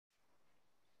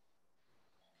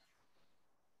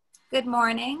Good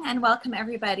morning and welcome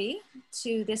everybody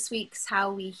to this week's How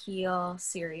We Heal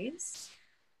series.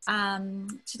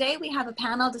 Today we have a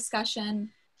panel discussion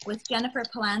with Jennifer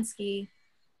Polansky,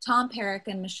 Tom Peric,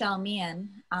 and Michele Meehan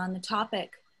on the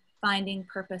topic Finding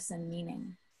Purpose and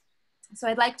Meaning. So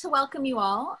I'd like to welcome you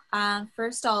all.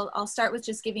 First, I'll start with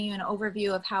just giving you an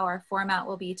overview of how our format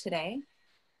will be today,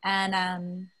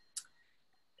 and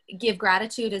give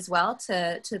gratitude as well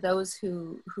to those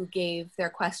who gave their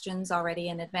questions already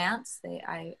in advance.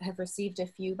 I have received a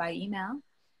few by email.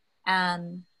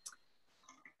 I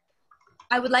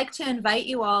would like to invite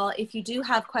you all, if you do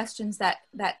have questions that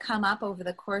come up over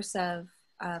the course of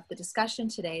the discussion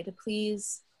today, to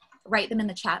please write them in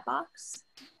the chat box,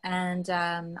 and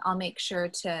I'll make sure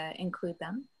to include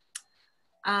them.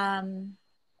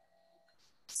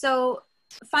 So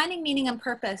finding meaning and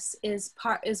purpose is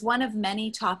one of many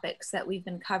topics that we've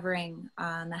been covering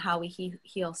on the How We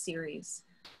Heal series.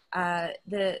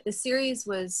 The series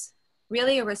was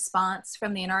really a response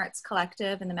from the Inner Arts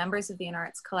Collective and the members of the Inner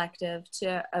Arts Collective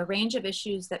to a range of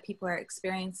issues that people are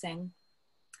experiencing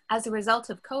as a result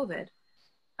of COVID.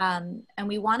 And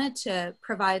we wanted to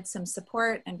provide some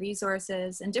support and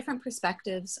resources and different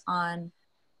perspectives on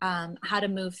how to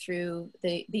move through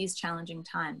these challenging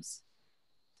times.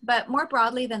 But more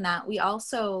broadly than that, we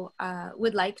also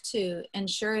would like to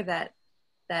ensure that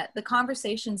the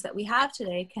conversations that we have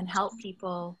today can help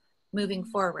people moving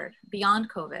forward beyond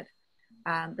COVID.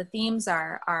 The themes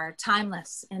are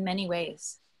timeless in many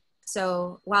ways.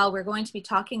 So while we're going to be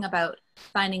talking about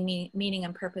finding meaning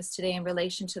and purpose today in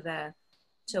relation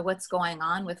to what's going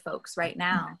on with folks right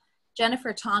now,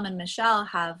 Jennifer, Tom, and Michele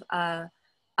have a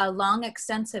long,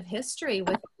 extensive history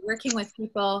with working with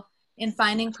people in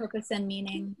finding purpose and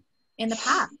meaning in the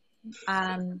past.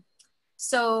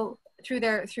 So through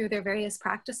their various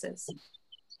practices.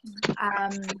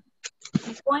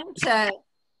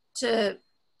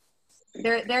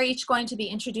 They're each going to be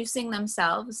introducing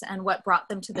themselves and what brought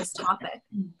them to this topic,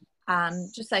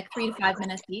 just like 3 to 5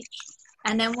 minutes each.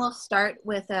 And then we'll start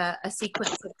with a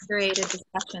sequence of curated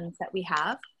discussions that we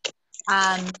have.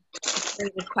 Very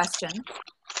good questions.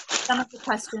 Some of the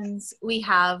questions we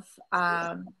have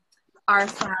are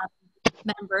from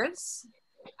members,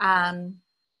 and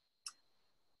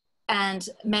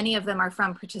many of them are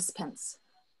from participants.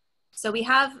 So we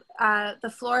have the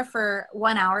floor for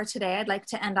 1 hour today. I'd like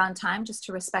to end on time just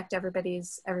to respect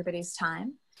everybody's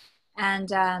time.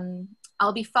 And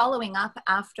I'll be following up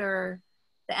after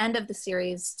the end of the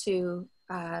series to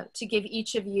give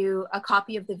each of you a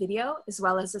copy of the video as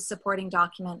well as a supporting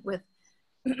document with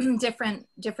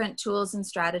different tools and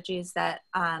strategies that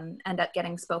end up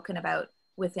getting spoken about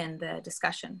within the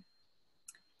discussion.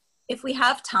 If we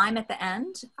have time at the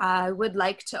end, I would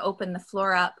like to open the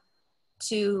floor up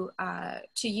to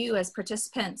you as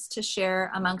participants to share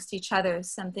amongst each other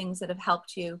some things that have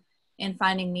helped you in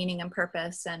finding meaning and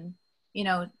purpose. And you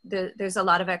know, there's a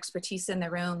lot of expertise in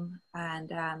the room,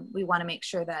 and we want to make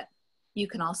sure that you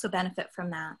can also benefit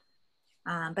from that.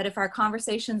 But if our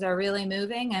conversations are really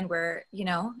moving and we're, you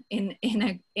know,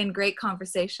 in great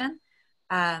conversation,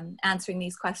 answering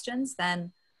these questions,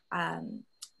 then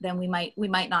we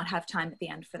might not have time at the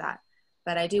end for that.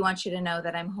 But I do want you to know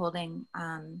that I'm holding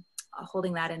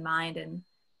that in mind and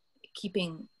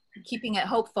keeping it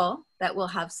hopeful that we'll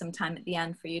have some time at the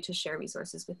end for you to share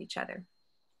resources with each other.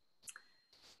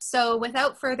 So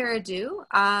without further ado,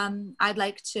 I'd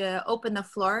like to open the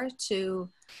floor to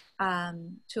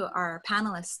our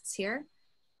panelists here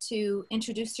to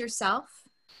introduce yourself,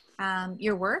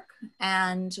 your work,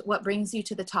 and what brings you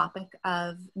to the topic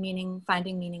of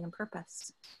finding meaning and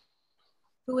purpose.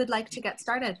 Who would like to get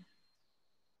started?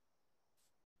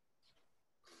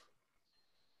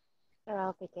 Sure,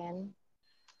 I'll begin.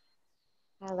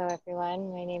 Hello,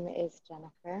 everyone. My name is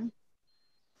Jennifer,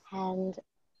 and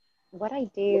what I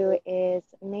do is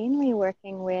mainly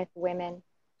working with women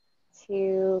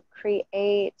to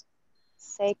create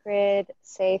sacred,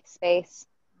 safe space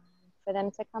for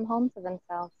them to come home to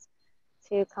themselves,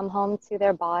 to come home to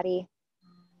their body,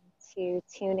 to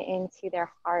tune into their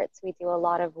hearts. We do a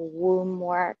lot of womb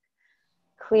work,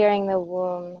 clearing the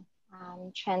womb,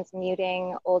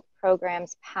 transmuting old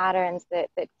programs, patterns that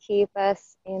keep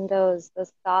us in those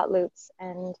thought loops,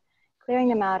 and clearing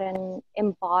them out and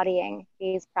embodying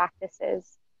these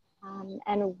practices.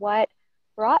 And what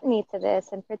brought me to this,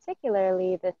 and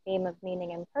particularly the theme of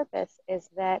meaning and purpose, is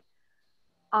that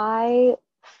I,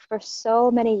 for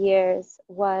so many years,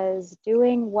 was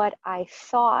doing what I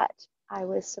thought I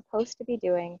was supposed to be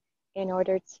doing in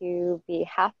order to be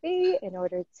happy, in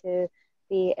order to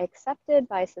be accepted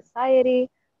by society,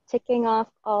 ticking off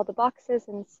all the boxes,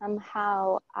 and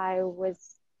somehow I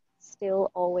was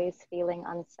still always feeling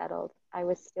unsettled. I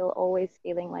was still always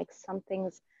feeling like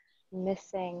something's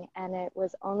missing. And it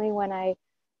was only when I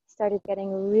started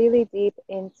getting really deep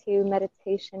into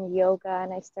meditation, yoga,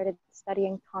 and I started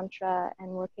studying Tantra and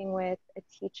working with a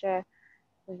teacher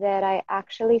that I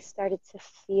actually started to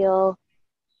feel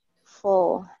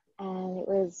full. And it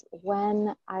was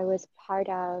when I was part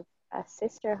of a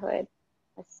sisterhood,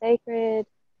 a sacred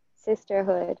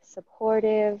sisterhood,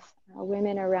 supportive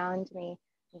women around me,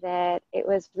 that it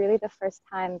was really the first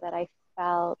time that I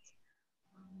felt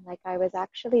like I was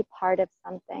actually part of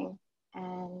something.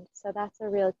 And so that's a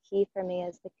real key for me,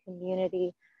 is the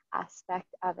community aspect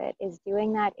of it, is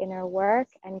doing that inner work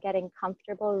and getting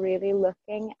comfortable really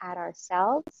looking at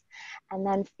ourselves and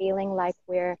then feeling like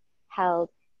we're held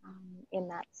in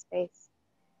that space.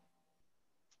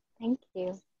 Thank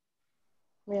you.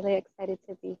 Really excited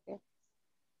to be here.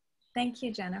 Thank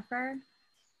you, Jennifer.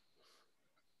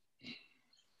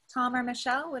 Tom or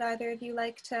Michele, would either of you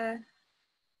like to?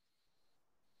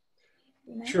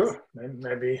 Sure,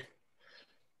 maybe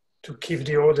to keep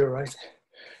the order, right?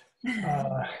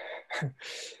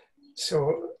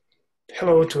 So,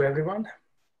 hello to everyone.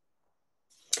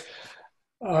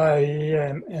 I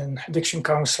am an addiction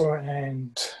counselor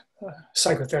and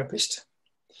psychotherapist,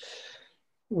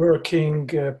 working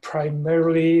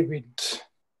primarily with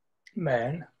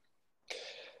men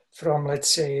from, let's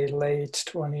say, late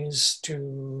 20s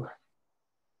to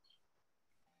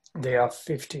their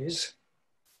 50s.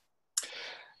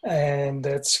 And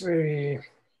that's very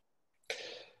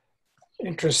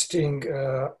interesting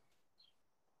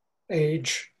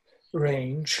age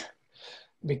range,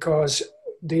 because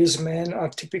these men are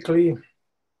typically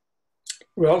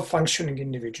well-functioning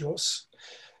individuals,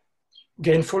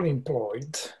 gainfully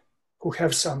employed, who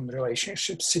have some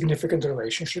relationships, significant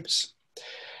relationships,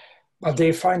 but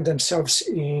they find themselves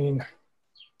in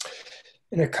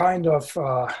a kind of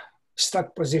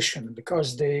stuck position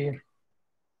because they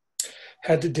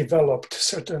had developed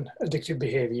certain addictive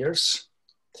behaviors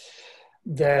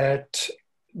that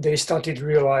they started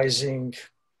realizing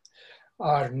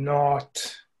are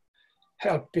not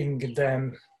helping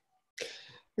them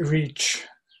reach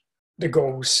the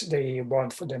goals they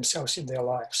want for themselves in their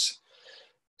lives.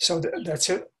 So that's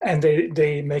it. And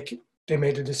they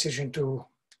made a decision to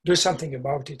do something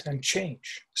about it and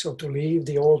change. So to leave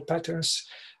the old patterns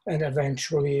and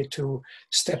eventually to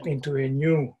step into a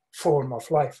new form of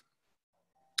life.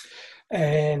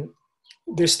 And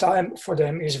this time for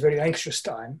them is a very anxious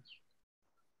time,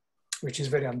 which is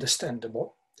very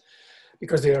understandable,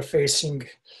 because they are facing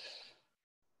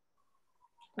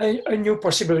a new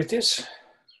possibilities,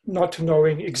 not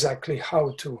knowing exactly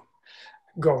how to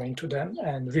go into them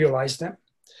and realize them.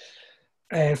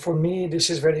 And for me, this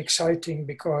is very exciting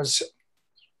because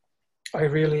I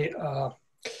really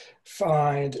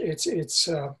find it's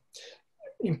an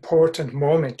important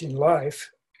moment in life.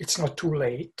 It's not too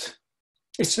late.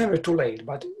 It's never too late,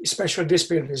 but especially this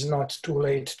period is not too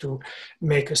late to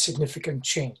make a significant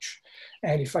change.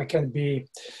 And if I can be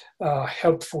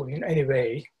helpful in any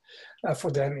way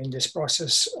for them in this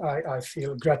process, I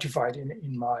feel gratified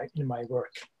in my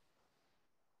work.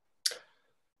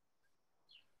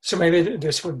 So maybe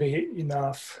this would be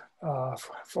enough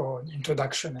for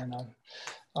introduction, and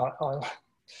I'll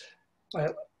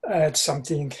add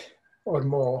something or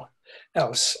more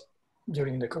else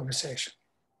during the conversation.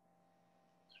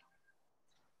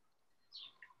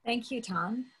 Thank you,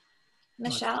 Tom.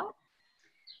 Michele?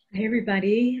 Hey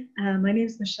everybody, my name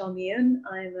is Michele Meehan.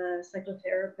 I'm a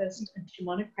psychotherapist and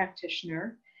shamanic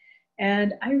practitioner,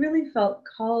 and I really felt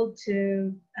called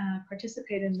to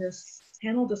participate in this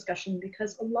panel discussion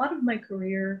because a lot of my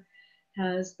career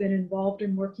has been involved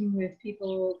in working with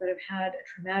people that have had a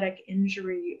traumatic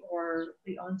injury or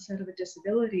the onset of a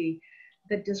disability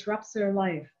that disrupts their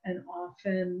life and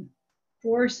often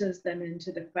forces them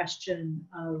into the question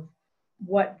of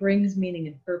what brings meaning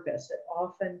and purpose. It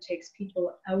often takes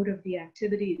people out of the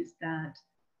activities that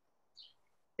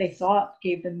they thought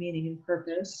gave them meaning and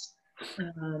purpose.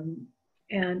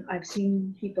 And I've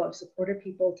seen people, I've supported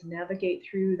people to navigate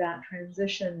through that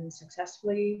transition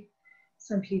successfully.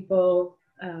 Some people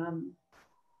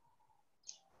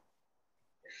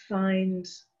find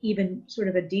even sort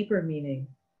of a deeper meaning.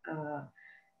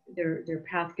 Their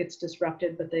path gets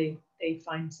disrupted, but they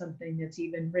find something that's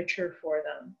even richer for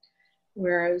them.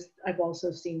 Whereas I've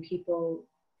also seen people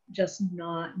just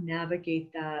not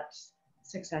navigate that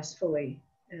successfully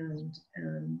and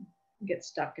get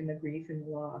stuck in the grief and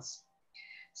loss.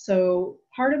 So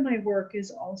part of my work is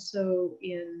also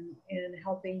in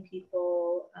helping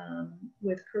people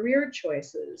with career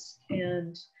choices.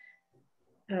 And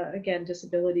again,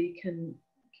 disability can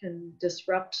can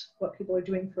disrupt what people are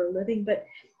doing for a living. But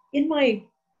in my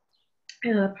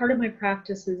part of my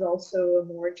practice is also a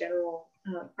more general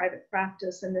private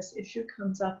practice, and this issue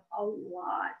comes up a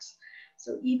lot.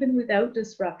 So even without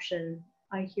disruption,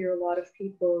 I hear a lot of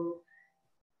people,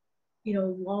 you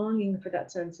know, longing for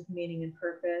that sense of meaning and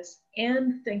purpose,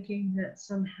 and thinking that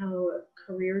somehow a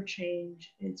career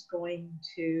change is going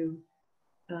to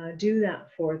do that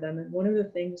for them. And one of the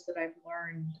things that I've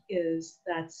learned is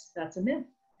that's a myth.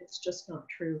 It's just not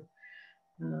true.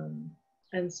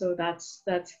 And so that's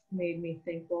made me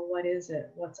think, well, what is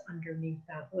it? What's underneath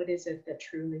that? What is it that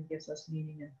truly gives us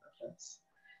meaning and purpose?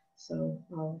 So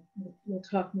we'll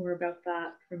talk more about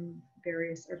that from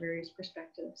our various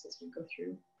perspectives as we go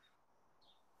through.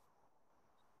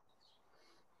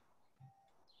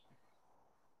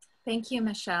 Thank you,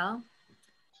 Michele.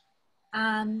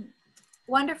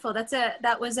 Wonderful.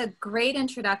 That was a great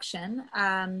introduction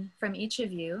from each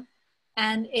of you.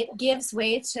 And it gives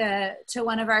way to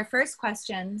one of our first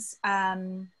questions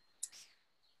from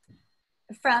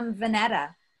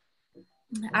Vanetta.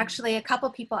 Actually, a couple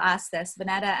people asked this,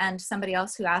 Vanetta and somebody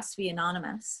else who asked to be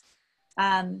anonymous.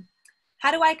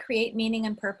 How do I create meaning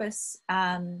and purpose?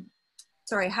 How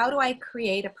do I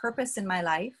create a purpose in my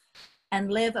life and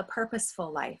live a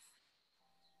purposeful life?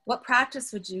 What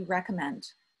practice would you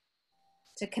recommend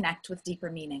to connect with deeper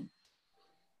meaning?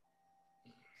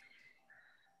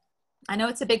 I know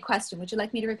it's a big question. Would you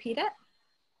like me to repeat it?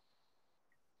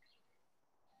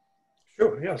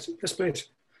 Sure, yes, please.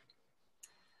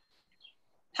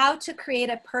 How to create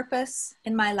a purpose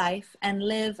in my life and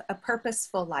live a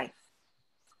purposeful life.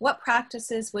 What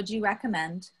practices would you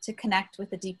recommend to connect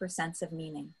with a deeper sense of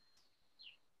meaning?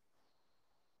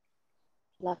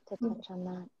 Love to touch on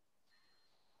that.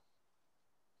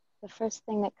 The first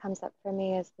thing that comes up for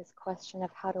me is this question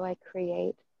of how do I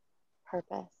create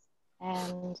purpose?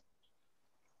 And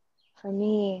for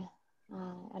me,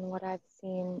 and what I've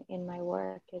seen in my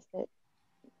work is that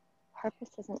purpose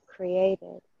isn't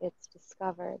created, it's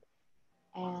discovered.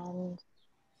 And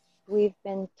we've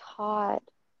been taught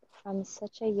from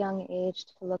such a young age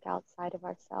to look outside of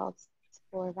ourselves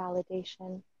for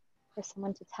validation, for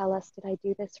someone to tell us, did I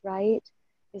do this right?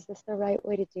 Is this the right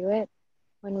way to do it?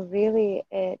 When really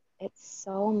it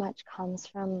so much comes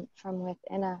from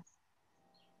within us.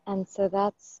 And so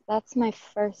that's my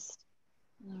first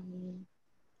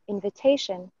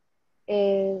invitation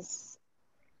is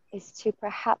to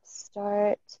perhaps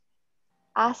start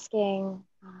asking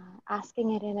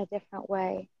it in a different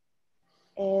way.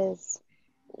 Is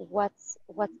what's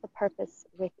the purpose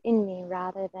within me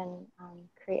rather than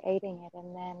creating it,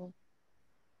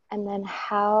 and then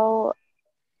how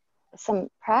some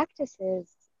practices,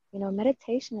 you know,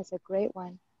 meditation is a great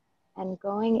one, and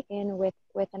going in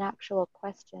with an actual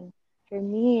question. For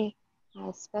me,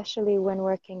 especially when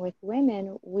working with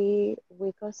women, we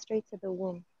go straight to the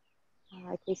womb.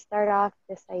 Like we start off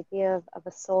this idea of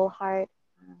a soul heart,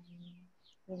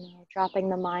 you know, dropping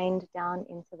the mind down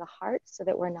into the heart so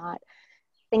that we're not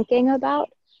thinking about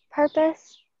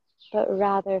purpose, but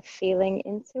rather feeling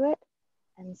into it.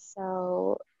 And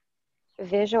so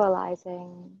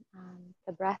visualizing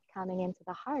the breath coming into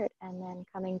the heart and then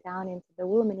coming down into the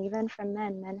womb. And even for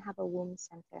men have a womb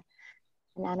center,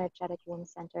 an energetic womb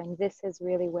center. And this is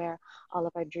really where all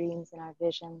of our dreams and our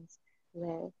visions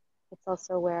live. It's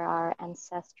also where our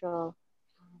ancestral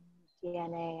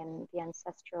DNA and the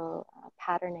ancestral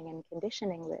patterning and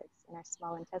conditioning lives in our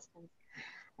small intestines.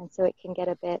 And so it can get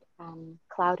a bit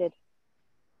clouded,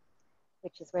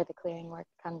 which is where the clearing work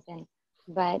comes in.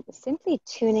 But simply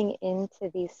tuning into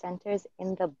these centers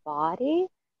in the body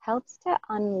helps to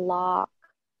unlock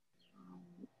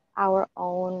our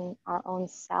own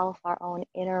self, our own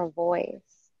inner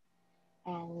voice.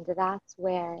 And that's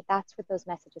where those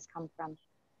messages come from.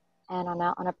 And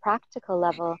on a practical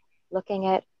level, looking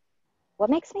at what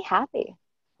makes me happy?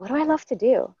 What do I love to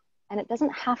do? And it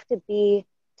doesn't have to be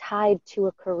tied to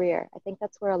a career. I think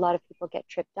that's where a lot of people get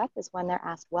tripped up, is when they're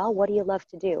asked, well, what do you love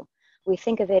to do? We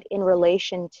think of it in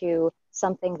relation to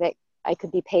something that I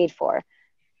could be paid for.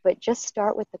 But just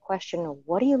start with the question,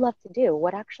 what do you love to do?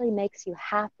 What actually makes you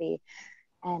happy?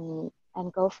 And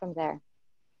go from there.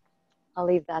 I'll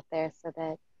leave that there so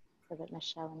that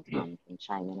Michele and Tom can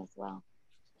chime in as well.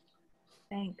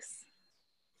 Thanks.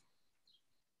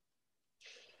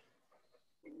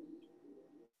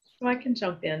 So I can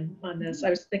jump in on this.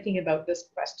 I was thinking about this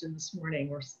question this morning,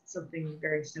 or something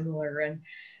very similar, and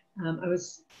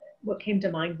what came to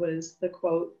mind was the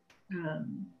quote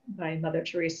by Mother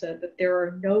Teresa, that there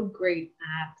are no great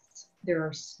acts, there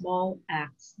are small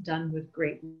acts done with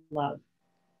great love.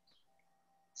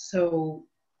 So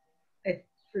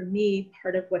for me,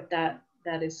 part of what that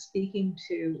that is speaking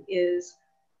to is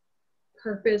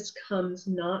purpose comes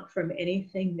not from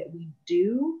anything that we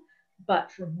do,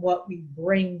 but from what we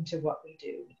bring to what we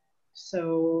do.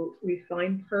 So we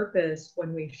find purpose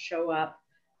when we show up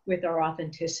with our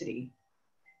authenticity,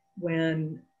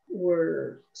 when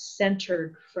we're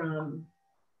centered from,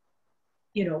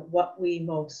 you know, what we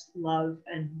most love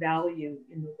and value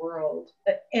in the world.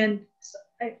 And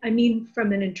I mean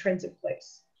from an intrinsic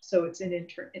place. So it's an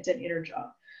inner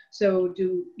job. So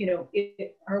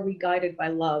are we guided by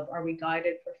love? Are we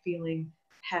guided for feeling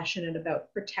passionate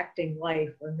about protecting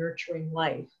life or nurturing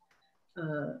life?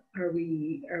 Are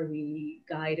we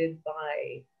guided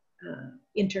by our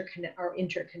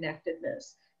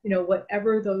interconnectedness? You know,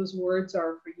 whatever those words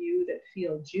are for you that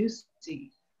feel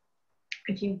juicy,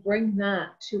 if you bring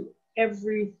that to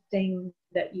everything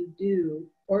that you do,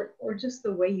 or just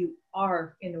the way you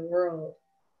are in the world,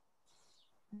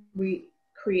 we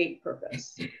create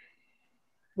purpose.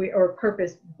 Or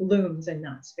purpose blooms in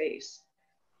that space.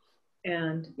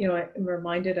 And, you know, I'm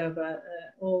reminded of an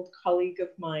old colleague of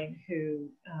mine who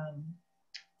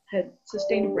had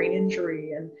sustained a brain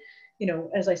injury, and, you know,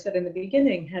 as I said in the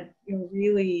beginning, had, you know,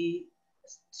 really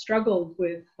struggled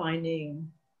with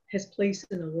finding his place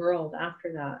in the world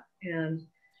after that. And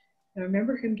I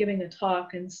remember him giving a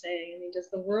talk and saying, I mean, does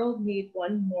the world need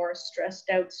one more stressed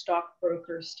out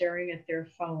stockbroker staring at their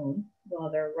phone while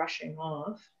they're rushing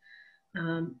off?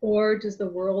 Or does the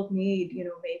world need, you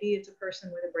know, maybe it's a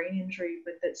person with a brain injury,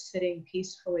 but that's sitting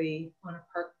peacefully on a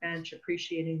park bench,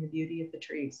 appreciating the beauty of the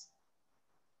trees.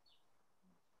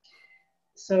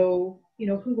 So, you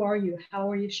know, who are you?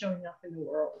 How are you showing up in the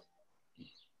world?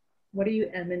 What are you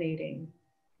emanating?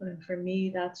 And for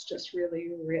me, that's just really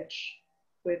rich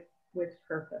with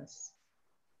purpose.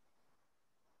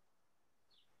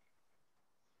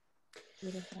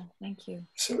 Beautiful. Thank you.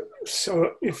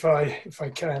 So if I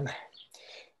can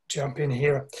jump in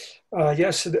here,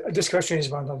 yes, this question is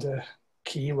one of the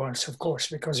key ones, of course,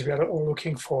 because we are all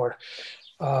looking for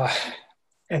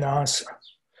an answer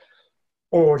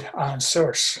or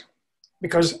answers,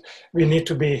 because we need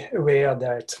to be aware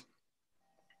that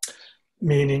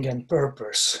meaning and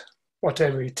purpose,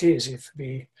 whatever it is, if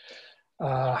we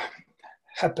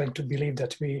happen to believe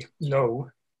that we know,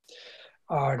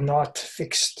 are not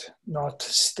fixed, not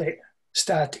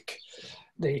static.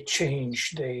 They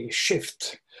change, they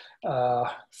shift,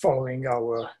 following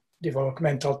our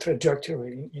developmental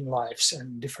trajectory in lives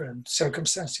and different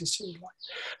circumstances in life.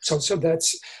 So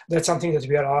that's something that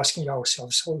we are asking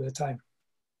ourselves all the time.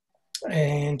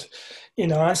 And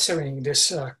in answering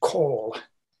this call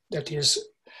that is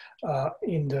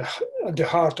in the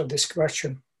heart of this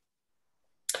question,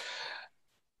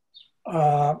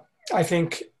 I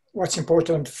think what's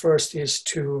important first is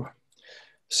to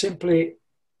simply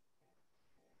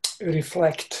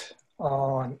reflect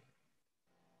on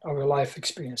our life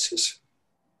experiences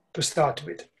to start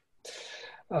with.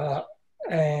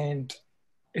 And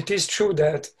it is true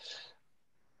that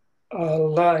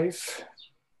life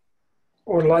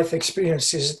or life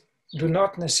experiences do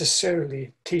not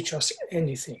necessarily teach us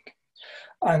anything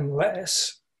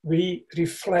unless we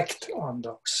reflect on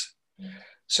those.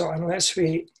 So unless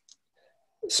we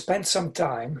spend some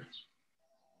time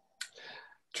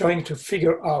trying to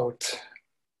figure out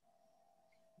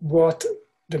what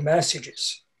the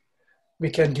messages we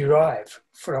can derive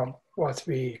from what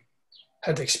we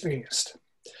had experienced.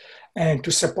 And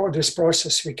to support this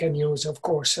process, we can use, of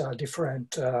course,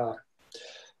 different,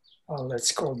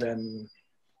 let's call them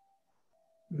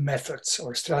methods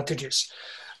or strategies.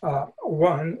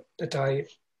 One that I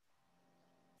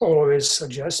always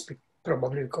suggest,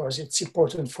 probably because it's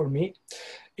important for me,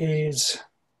 is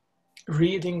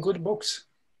reading good books.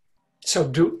 So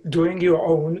doing your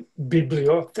own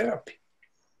bibliotherapy.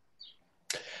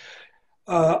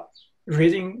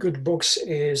 Reading good books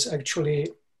is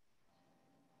actually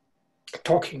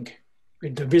talking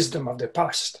with the wisdom of the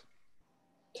past.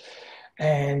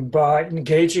 And by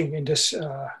engaging in this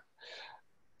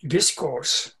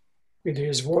discourse with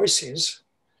these voices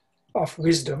of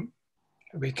wisdom,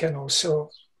 we can also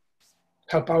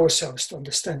help ourselves to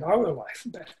understand our life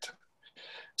better.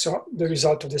 So the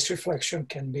result of this reflection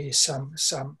can be some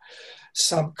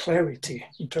clarity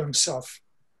in terms of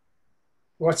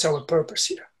what's our purpose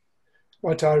here,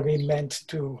 what are we meant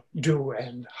to do,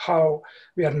 and how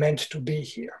we are meant to be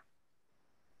here.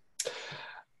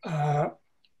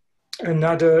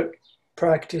 Another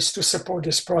practice to support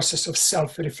this process of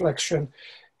self-reflection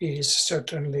is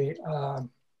certainly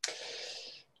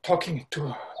talking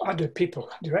to other people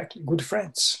directly, good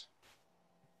friends,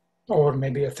 or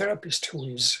maybe a therapist who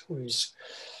is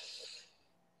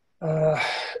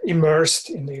immersed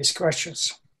in these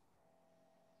questions.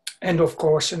 And of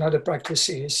course, another practice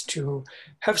is to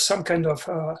have some kind of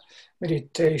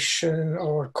meditation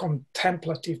or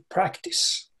contemplative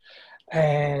practice,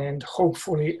 and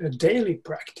hopefully a daily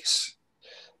practice,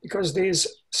 because these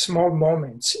small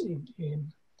moments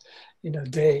in a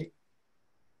day,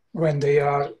 when they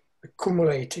are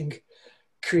accumulating,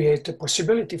 create a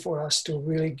possibility for us to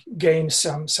really gain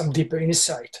some deeper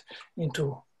insight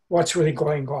into what's really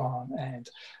going on and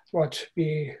what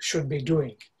we should be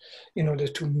doing in order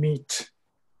to meet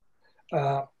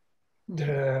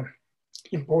the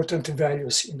important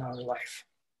values in our life.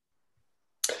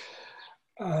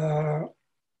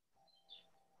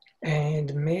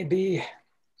 And maybe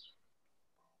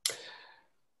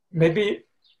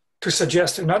to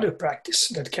suggest another practice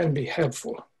that can be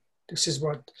helpful. This is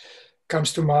what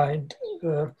comes to mind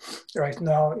right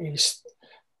now, is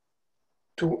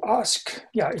to ask,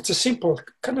 it's a simple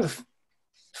kind of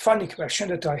funny question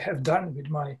that I have done with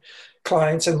my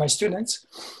clients and my students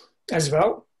as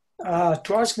well,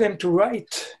 to ask them to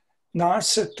write an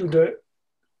answer to the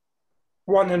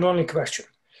one and only question.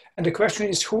 And the question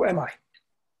is, who am I?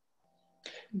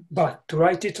 But to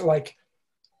write it like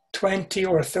 20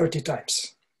 or 30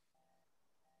 times.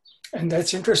 And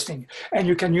that's interesting. And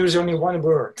you can use only one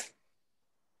word.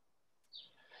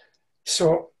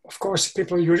 So, of course,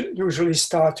 people usually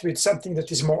start with something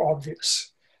that is more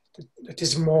obvious, that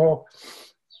is more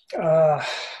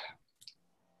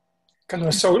kind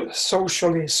of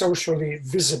socially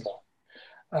visible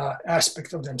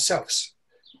aspect of themselves.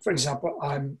 For example,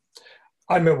 I'm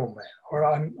a woman, or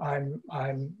I'm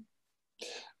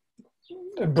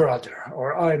a brother,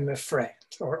 or I'm a friend,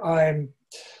 or I'm,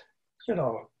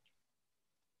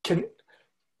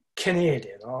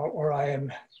 Canadian, or I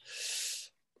am,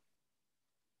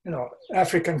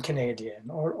 African Canadian,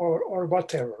 or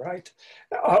whatever, right?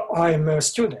 I'm a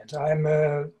student, I'm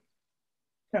a,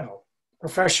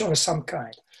 professional of some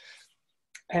kind.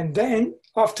 And then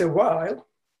after a while,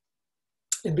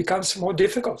 it becomes more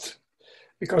difficult,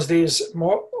 because these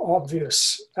more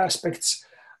obvious aspects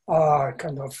are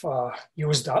kind of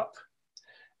used up.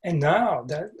 And now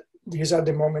that these are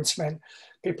the moments when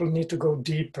people need to go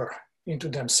deeper into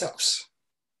themselves.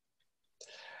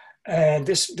 And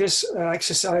this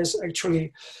exercise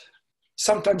actually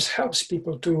sometimes helps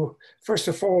people to, first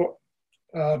of all,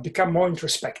 become more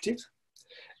introspective.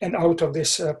 And out of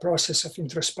this process of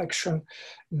introspection,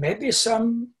 maybe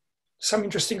some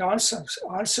interesting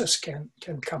answers can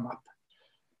come up.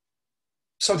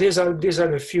 So these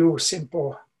are a few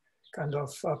simple kind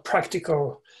of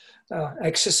practical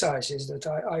exercises that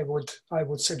I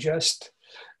would suggest,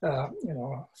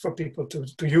 for people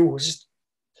to use,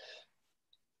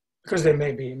 because they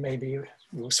may be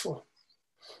useful.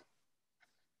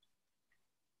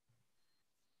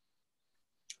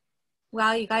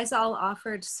 Wow, you guys all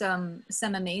offered some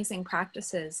amazing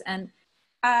practices, and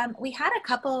we had a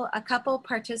couple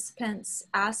participants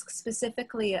ask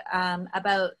specifically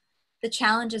about the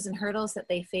challenges and hurdles that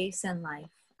they face in life.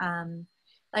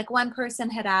 Like one person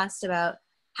had asked about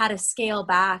how to scale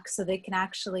back so they can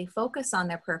actually focus on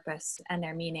their purpose and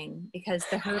their meaning, because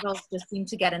the hurdles just seem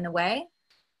to get in the way,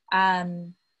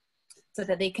 so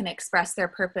that they can express their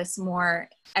purpose more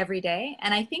every day.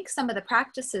 And I think some of the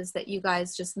practices that you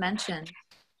guys just mentioned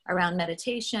around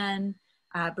meditation,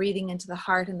 breathing into the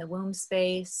heart and the womb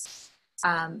space,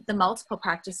 the multiple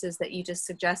practices that you just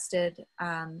suggested,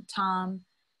 Tom,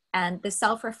 and the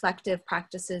self-reflective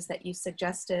practices that you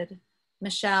suggested,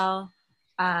 Michele,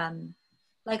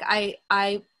 like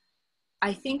I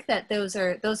think that those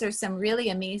are some really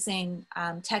amazing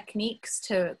techniques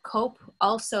to cope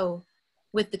also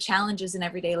with the challenges in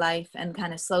everyday life and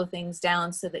kind of slow things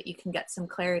down so that you can get some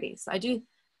clarity. So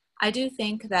I do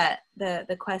think that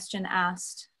the question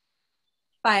asked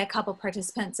by a couple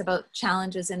participants about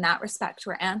challenges in that respect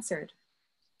were answered.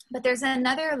 But there's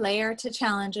another layer to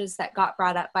challenges that got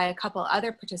brought up by a couple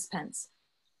other participants.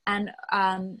 And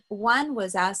one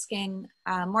was asking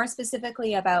more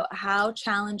specifically about how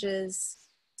challenges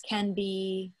can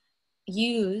be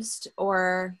used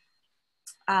or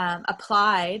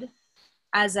applied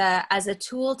as a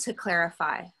tool to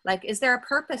clarify. Like, is there a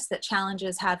purpose that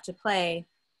challenges have to play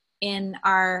in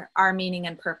our meaning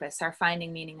and purpose, our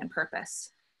finding meaning and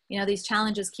purpose? These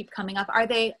challenges keep coming up. Are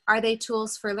they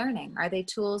tools for learning? Are they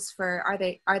tools for,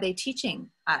 are they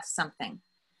teaching us something?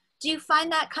 Do you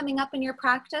find that coming up in your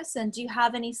practice? And do you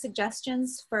have any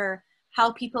suggestions for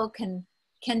how people can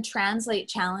translate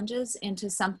challenges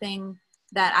into something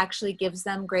that actually gives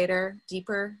them greater,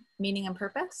 deeper meaning and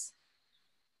purpose?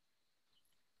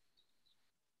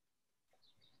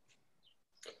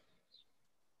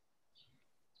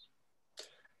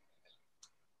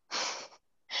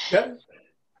 Yeah.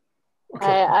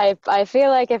 Okay. I feel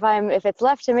like if it's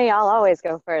left to me, I'll always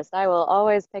go first. I will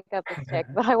always pick up the stick,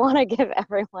 but I want to give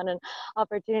everyone an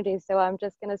opportunity. So I'm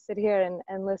just going to sit here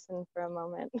and listen for a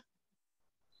moment.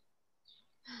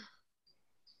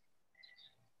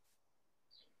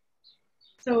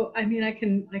 So, I mean, I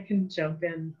can jump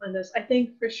in on this. I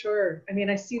think for sure. I mean,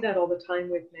 I see that all the time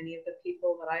with many of the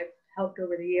people that I've helped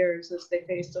over the years as they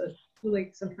face a really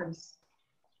sometimes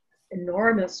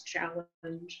enormous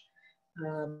challenge.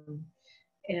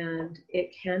 And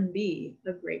it can be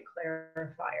a great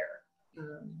clarifier.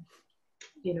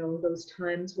 You know, those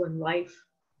times when life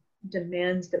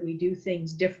demands that we do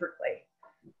things differently.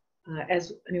 I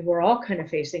mean, we're all kind of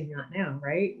facing that now,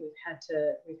 right? We've had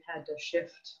to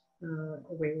shift the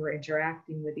way we're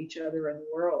interacting with each other in the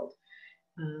world.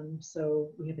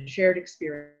 So we have a shared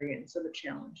experience of a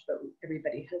challenge, but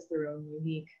everybody has their own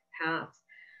unique path.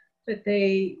 But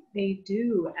they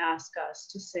do ask us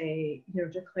to say, you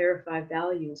know, to clarify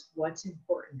values, what's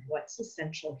important, what's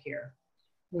essential here,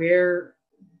 where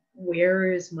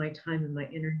is my time and my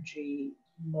energy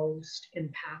most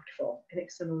impactful? I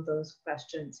think some of those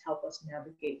questions help us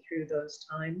navigate through those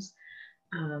times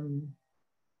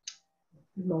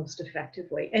most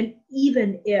effectively. And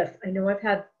even if I know I've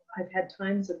had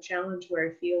times of challenge where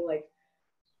I feel like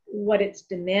what it's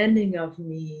demanding of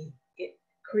me, it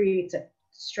creates a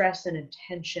stress and a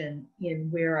tension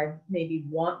in where I maybe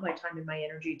want my time and my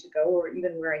energy to go, or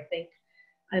even where I think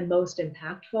I'm most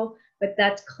impactful. But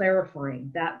that's clarifying.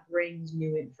 That brings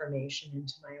new information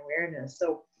into my awareness.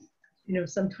 So, you know,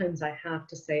 sometimes I have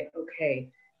to say, okay,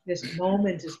 this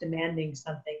moment is demanding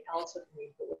something else of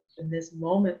me. But when this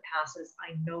moment passes,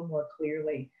 I know more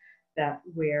clearly that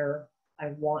where I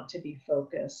want to be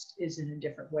focused is in a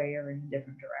different way or in a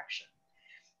different direction.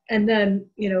 And then,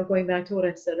 you know, going back to what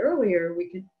I said earlier, we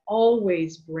can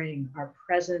always bring our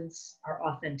presence, our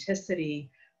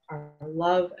authenticity, our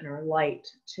love, and our light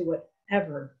to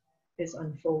whatever is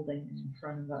unfolding in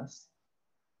front of us.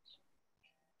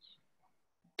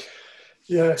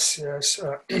 Yes.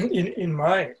 In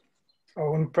my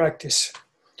own practice,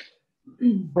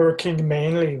 working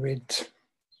mainly with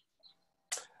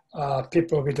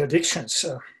people with addictions,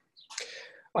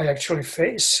 I actually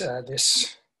face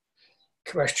this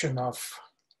question of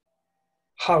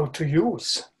how to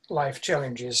use life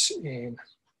challenges in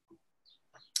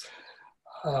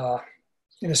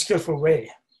a skillful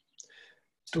way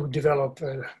to develop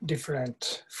a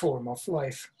different form of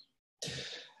life.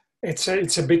 It's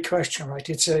a big question, right?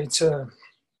 It's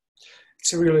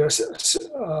really a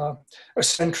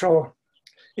central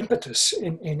impetus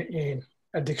in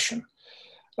addiction.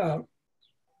 I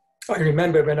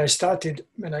remember when I started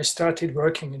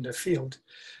working in the field,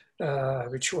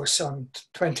 which was some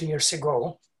 20 years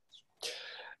ago.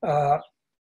 I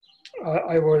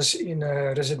was in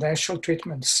a residential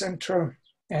treatment center,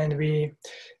 and we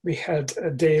had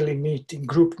a daily meeting,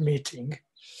 group meeting,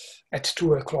 at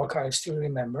 2 o'clock. I still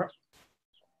remember,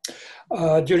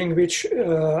 during which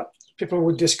people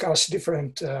would discuss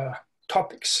different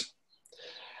topics.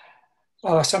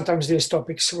 Sometimes these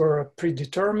topics were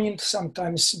predetermined.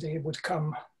 Sometimes they would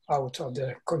come out of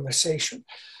the conversation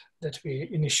that we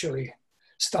initially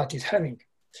started having.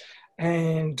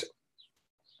 And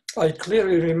I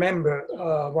clearly remember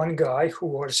one guy who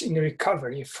was in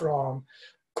recovery from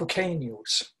cocaine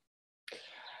use.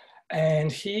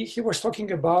 And he was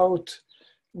talking about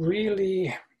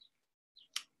really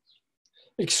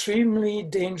extremely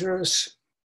dangerous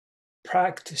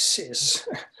practices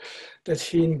that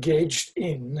he engaged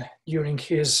in during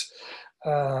his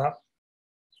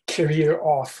career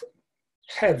of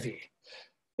heavy,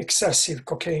 excessive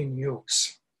cocaine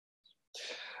use.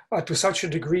 To such a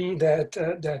degree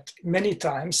that many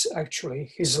times,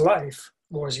 actually, his life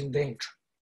was in danger.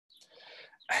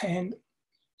 And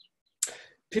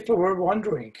people were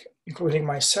wondering, including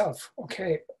myself,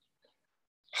 okay,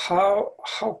 how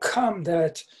come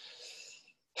that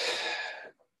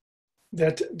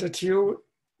you,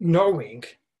 knowing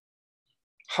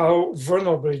how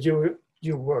vulnerable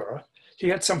you were, he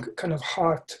had some kind of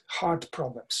heart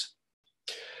problems.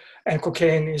 And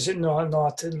cocaine is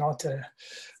not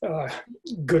a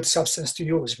good substance to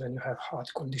use when you have heart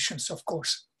conditions, of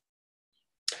course.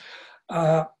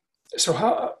 So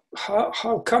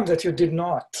how come that you did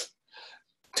not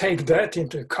take that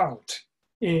into account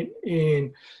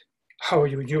in how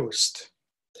you used?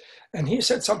 And he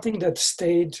said something that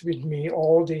stayed with me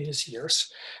all these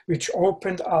years, which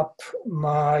opened up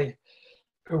my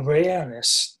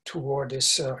awareness toward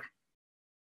this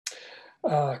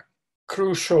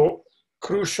crucial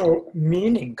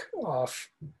meaning of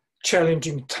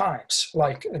challenging times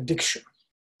like addiction.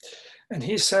 And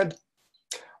he said,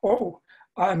 oh,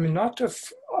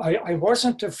 I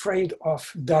wasn't afraid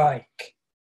of dying,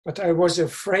 but I was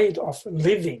afraid of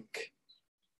living.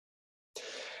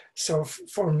 So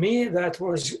for me, that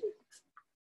was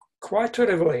quite a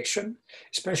revelation,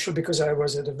 especially because I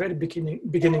was at the very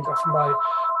beginning of my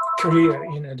career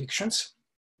in addictions,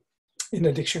 in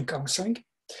addiction counseling.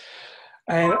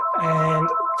 And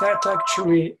that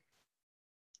actually,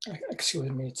 excuse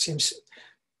me, it seems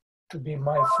to be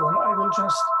my phone. I will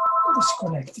just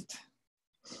disconnect it.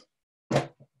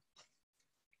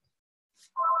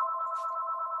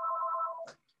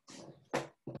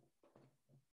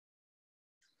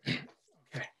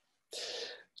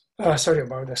 Okay. Sorry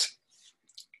about this.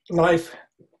 Life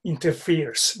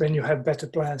interferes when you have better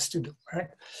plans to do, right?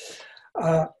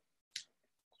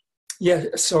 Yeah,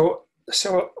 so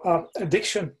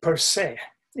addiction per se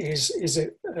is a...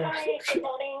 Hi, good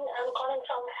morning. I'm calling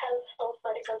from Health Source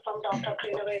Medical from Dr.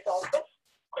 Greenaway's office.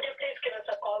 Could you please give us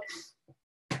a call?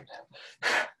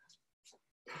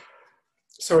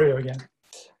 Sorry again.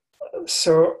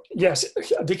 So yes,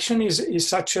 addiction is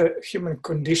such a human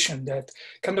condition that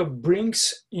kind of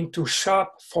brings into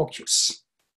sharp focus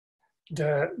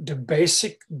the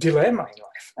basic dilemma in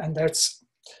life. And that's,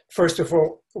 first of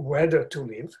all, whether to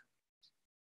live.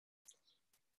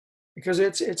 Because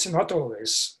it's not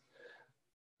always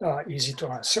easy to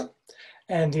answer.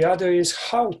 And the other is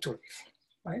how to live,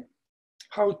 right?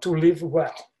 How to live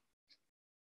well.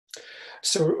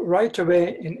 So right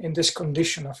away in this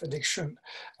condition of addiction,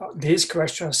 these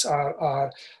questions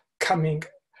are coming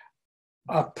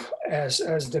up as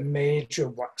the major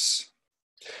ones.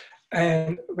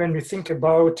 And when we think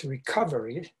about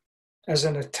recovery as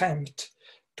an attempt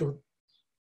to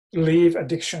leave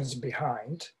addictions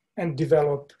behind and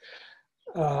develop,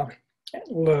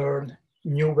 learn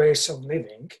new ways of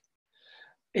living,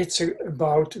 it's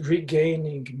about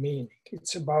regaining meaning.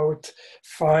 It's about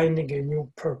finding a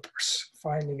new purpose,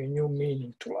 finding a new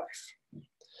meaning to life.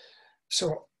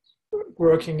 So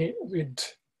working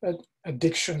with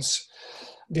addictions,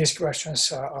 these questions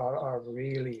are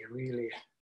really, really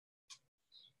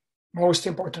most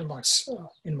important ones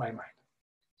in my mind.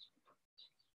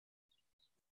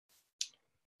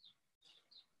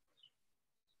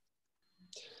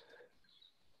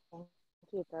 Thank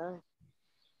you both.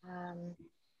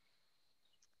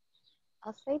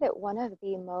 I'll say that one of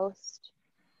the most,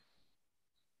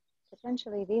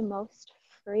 potentially the most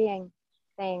freeing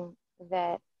thing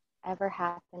that ever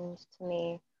happened to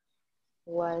me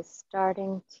was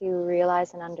starting to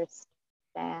realize and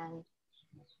understand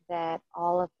that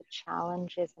all of the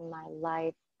challenges in my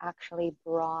life actually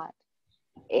brought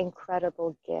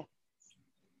incredible gifts.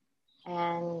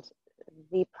 And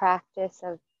the practice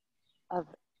of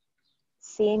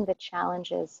seeing the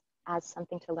challenges as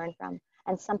something to learn from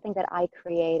and something that I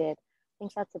created. I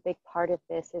think that's a big part of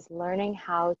this, is learning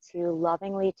how to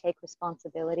lovingly take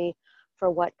responsibility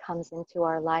for what comes into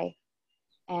our life,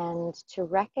 and to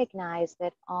recognize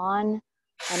that on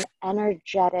an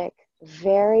energetic,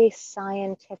 very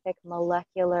scientific,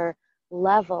 molecular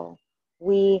level,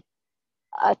 we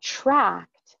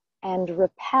attract and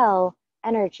repel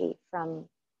energy from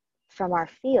our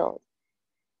field.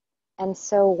 And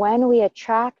so when we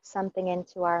attract something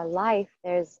into our life,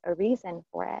 there's a reason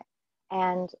for it.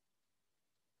 And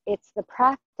it's the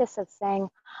practice of saying,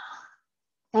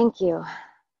 thank you.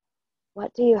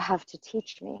 What do you have to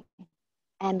teach me?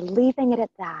 And leaving it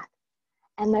at that.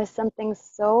 And there's something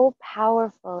so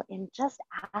powerful in just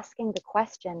asking the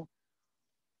question,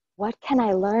 what can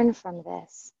I learn from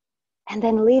this? And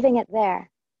then leaving it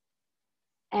there.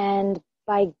 And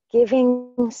by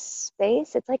giving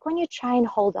space, it's like when you try and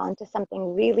hold on to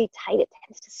something really tight, it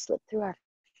tends to slip through our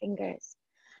fingers.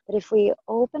 But if we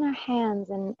open our hands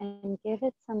and give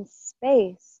it some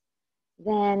space,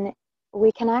 then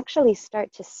we can actually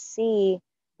start to see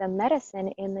the medicine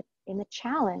in the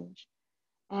challenge.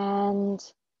 And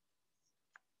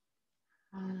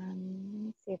let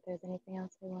me see if there's anything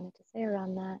else I wanted to say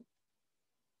around that.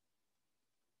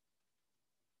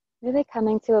 Really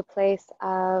coming to a place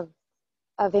of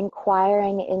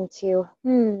inquiring into,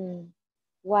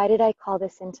 why did I call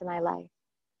this into my life?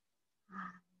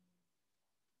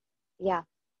 Yeah,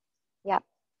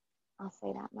 I'll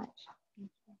say that much. Thank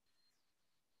you.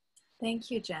 Thank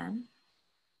you, Jen.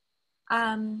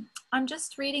 I'm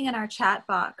just reading in our chat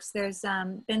box, there's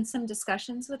been some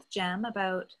discussions with Jem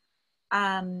about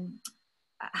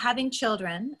having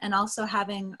children and also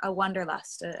having a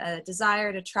wanderlust, a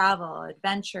desire to travel,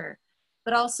 adventure,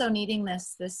 but also needing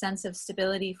this sense of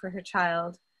stability for her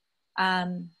child.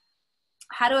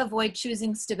 How to avoid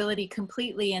choosing stability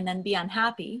completely and then be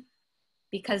unhappy,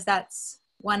 because that's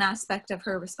one aspect of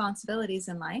her responsibilities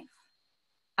in life.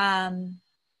 And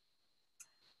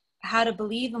how to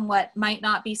believe in what might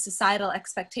not be societal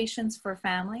expectations for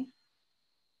family.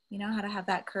 You know, how to have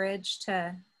that courage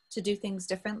to do things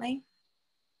differently.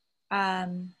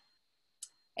 It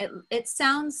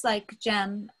sounds like,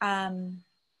 Jem,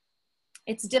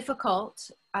 it's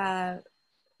difficult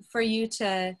for you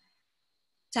to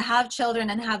have children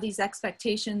and have these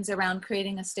expectations around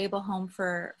creating a stable home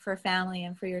for family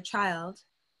and for your child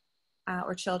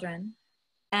or children.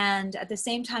 And at the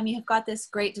same time, you have got this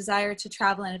great desire to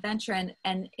travel and adventure,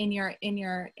 and in your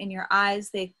eyes,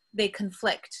 they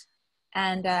conflict,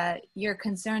 and you're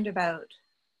concerned about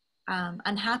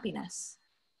unhappiness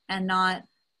and not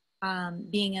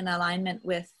being in alignment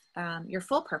with your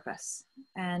full purpose.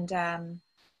 And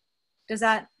does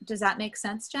that make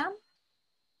sense, Jem?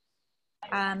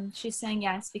 She's saying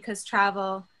yes, because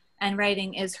travel and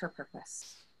writing is her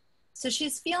purpose. So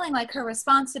she's feeling like her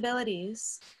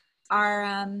responsibilities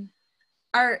are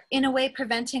in a way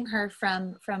preventing her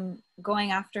from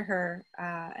going after her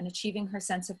and achieving her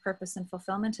sense of purpose and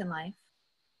fulfillment in life.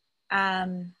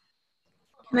 Can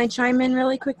I chime in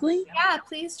really quickly? Yeah,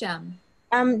 please, Jem.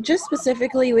 Just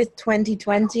specifically with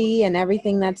 2020 and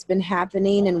everything that's been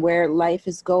happening and where life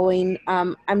is going,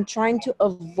 I'm trying to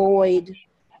avoid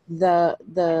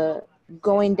the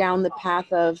going down the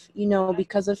path of, you know,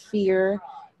 because of fear,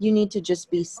 you need to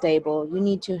just be stable. You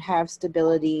need to have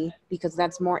stability because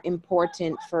that's more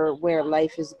important for where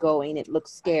life is going. It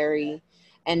looks scary.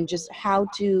 And just how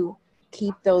to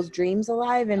keep those dreams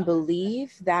alive and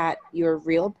believe that your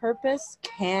real purpose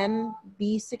can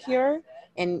be secure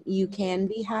and you can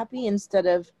be happy, instead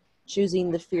of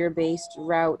choosing the fear-based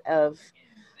route of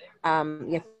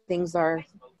things are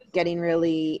getting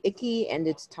really icky and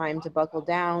it's time to buckle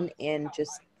down and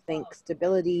just think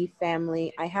stability,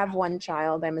 family. I have one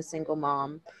child, I'm a single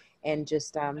mom, and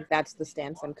just that's the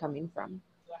stance I'm coming from.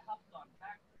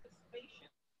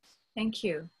 Thank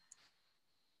you.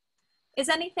 Is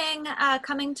anything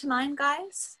coming to mind,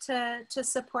 guys, to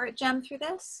support Jem through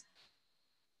this?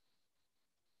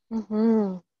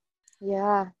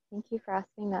 Yeah, thank you for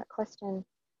asking that question.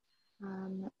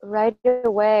 Right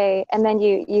away, and then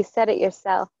you said it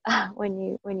yourself when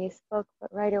you spoke,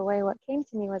 but right away what came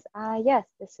to me was, yes,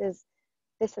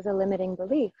 this is a limiting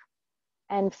belief,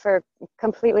 and for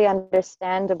completely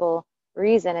understandable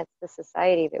reason. It's the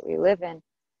society that we live in.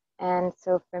 And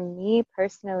so for me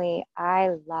personally,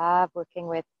 I love working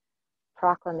with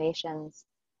proclamations,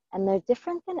 and they're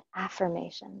different than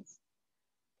affirmations,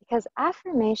 because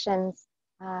affirmations,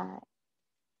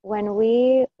 when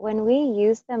we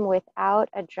use them without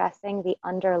addressing the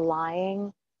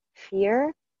underlying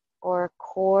fear or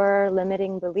core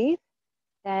limiting belief,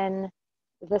 then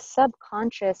the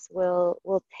subconscious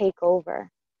will take over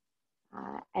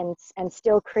and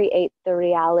still create the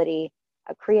reality,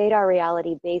 create our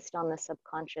reality based on the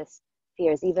subconscious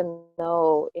fears, even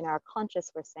though in our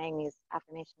conscious we're saying these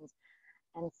affirmations.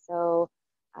 And so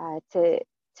to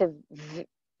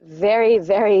very,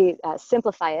 very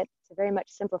simplify it, to very much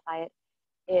simplify it,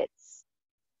 it's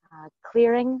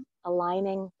clearing,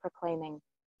 aligning, proclaiming.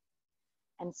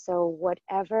 And so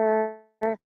whatever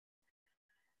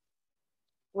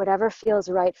feels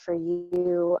right for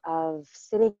you, of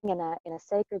sitting in a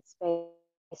sacred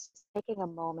space, taking a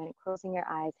moment, closing your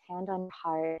eyes, hand on your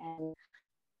heart, and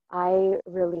I'm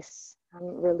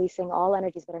releasing all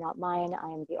energies that are not mine. I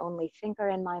am the only thinker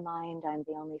in my mind. I'm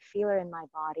the only feeler in my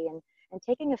body. And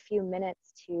taking a few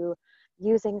minutes to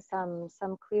using some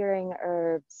clearing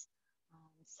herbs,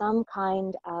 some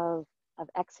kind of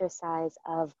exercise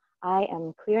of, I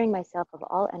am clearing myself of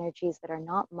all energies that are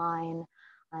not mine.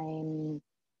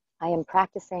 I am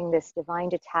practicing this divine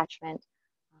detachment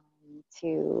to,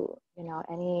 you know,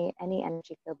 any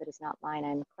energy field that is not mine.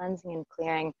 I'm cleansing and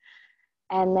clearing.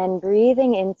 And then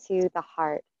breathing into the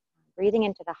heart,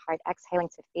 exhaling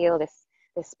to feel this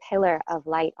pillar of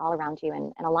light all around you,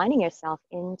 and aligning yourself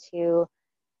into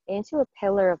a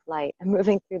pillar of light. I'm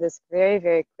moving through this very,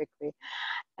 very quickly.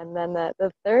 And then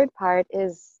the third part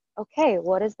is, okay,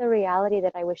 what is the reality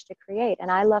that I wish to create?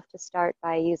 And I love to start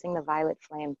by using the violet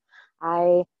flame.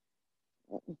 I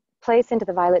place into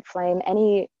the violet flame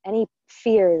any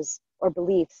fears or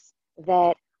beliefs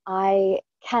that I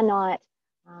cannot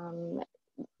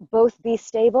both be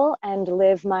stable and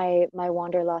live my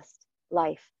wanderlust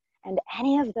life. And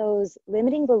any of those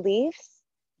limiting beliefs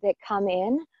that come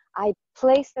in, I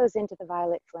place those into the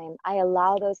violet flame. I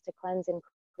allow those to cleanse and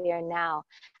clear now.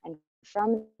 And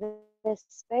from this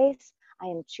space, I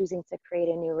am choosing to create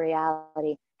a new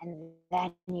reality. And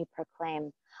then you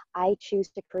proclaim, I choose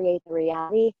to create the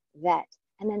reality that,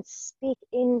 and then speak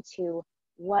into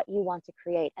what you want to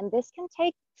create. And this can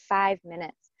take 5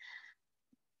 minutes.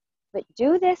 But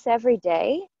do this every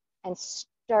day, and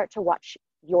start to watch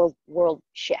your world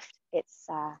shift. It's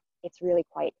really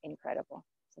quite incredible.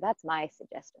 So that's my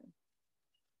suggestion.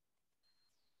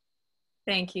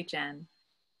 Thank you, Jen.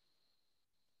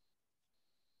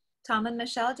 Tom and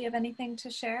Michele, do you have anything to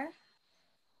share?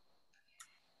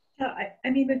 Yeah, I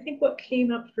mean, I think what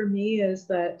came up for me is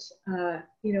that,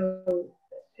 you know,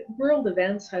 world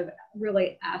events have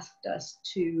really asked us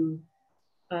to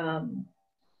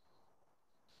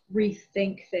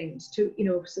rethink things, to, you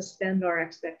know, suspend our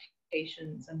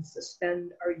expectations and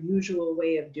suspend our usual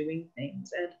way of doing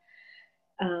things.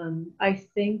 And I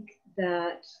think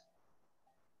that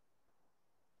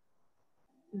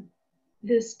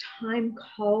this time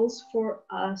calls for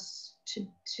us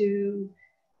to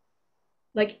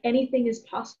like, anything is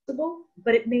possible,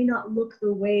 but it may not look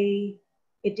the way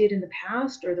it did in the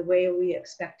past or the way we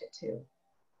expect it to.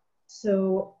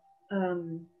 So,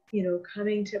 you know,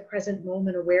 coming to present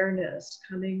moment awareness,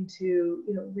 coming to,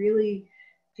 you know, really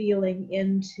feeling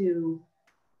into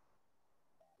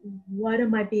what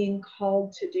am I being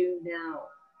called to do now?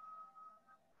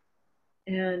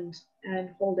 And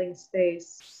holding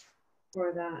space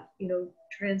for that, you know,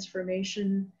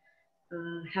 transformation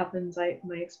happens.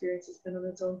 My experience has been on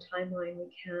its own timeline.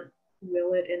 We can't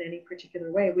will it in any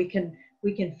particular way. We can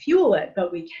fuel it,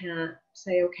 but we can't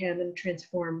say, okay, I'm going to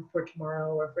transform for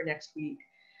tomorrow or for next week.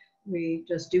 We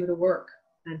just do the work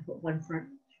and put one foot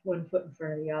in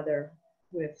front of the other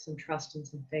with some trust and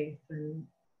some faith, and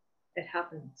it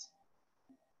happens.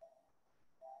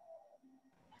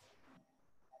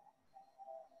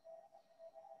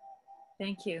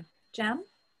 Thank you. Jem?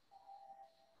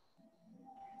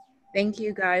 Thank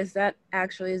you, guys. That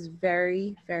actually is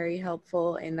very, very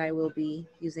helpful, and I will be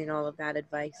using all of that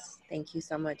advice. Thank you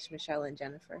so much, Michele and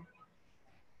Jennifer.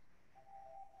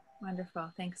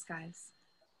 Wonderful. Thanks, guys.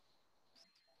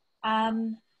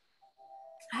 I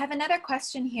have another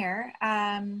question here.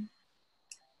 And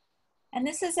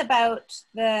this is about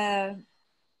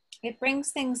it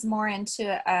brings things more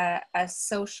into a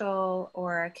social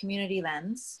or a community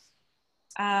lens.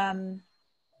 Can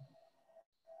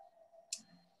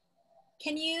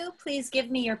you please give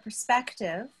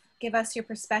us your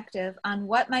perspective on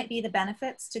what might be the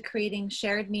benefits to creating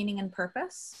shared meaning and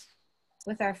purpose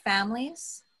with our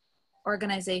families,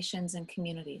 organizations, and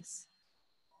communities?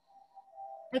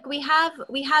 Like we have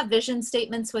vision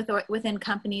statements within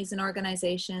companies and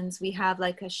organizations. We have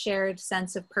like a shared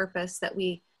sense of purpose that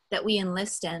we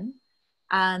enlist in.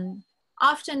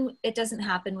 Often it doesn't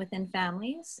happen within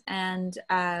families, and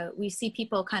we see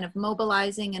people kind of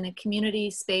mobilizing in a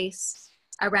community space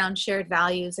around shared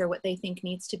values or what they think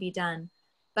needs to be done.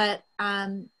 But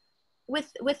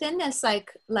within this,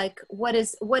 like what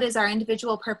is our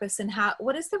individual purpose, and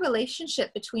what is the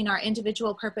relationship between our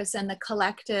individual purpose and the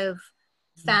collective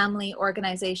family,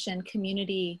 organization,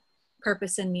 community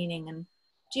purpose and meaning? And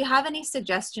do you have any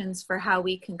suggestions for how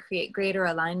we can create greater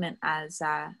alignment as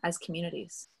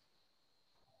communities?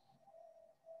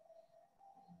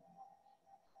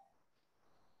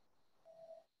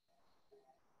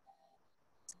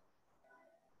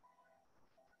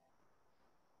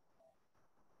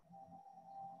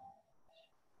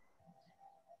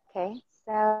 Okay,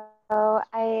 so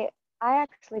I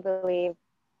actually believe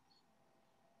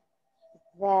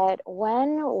that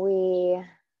when we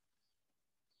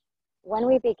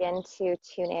begin to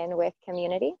tune in with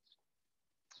community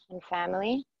and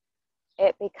family,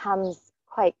 it becomes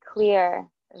quite clear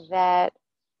that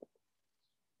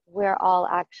we're all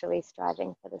actually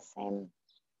striving for the same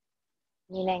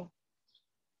meaning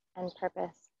and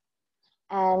purpose.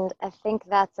 And I think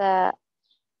that's a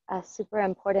super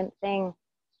important thing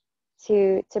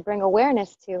to bring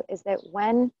awareness to, is that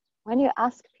when you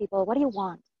ask people, what do you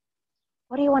want?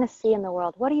 What do you want to see in the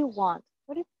world? What do you want?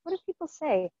 What do people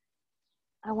say?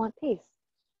 I want peace.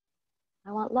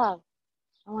 I want love.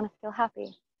 I want to feel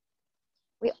happy.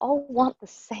 We all want the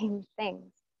same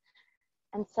things.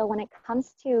 And so when it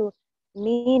comes to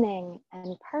meaning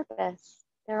and purpose,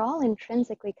 they're all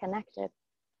intrinsically connected.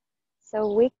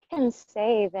 So we can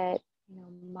say that, you know,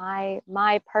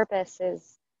 my purpose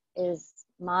is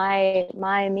my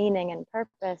meaning and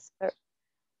purpose, but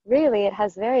really it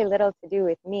has very little to do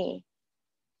with me,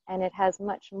 and it has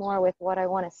much more with what I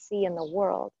want to see in the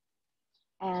world.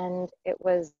 And it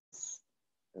was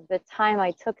the time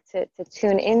I took to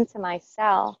tune into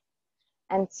myself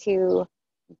and to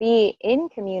be in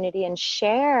community and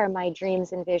share my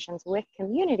dreams and visions with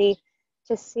community,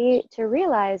 to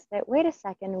realize that, wait a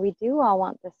second, we do all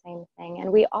want the same thing,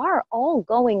 and we are all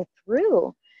going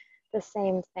through the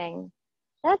same thing.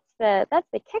 That's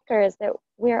the kicker, is that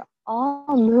we're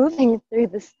all moving through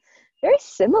this very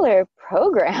similar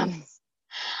programs.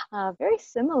 very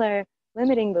similar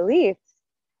limiting beliefs.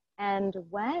 And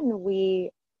when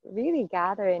we really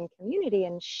gather in community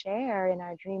and share in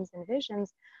our dreams and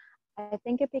visions, I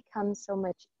think it becomes so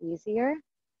much easier.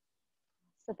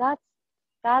 So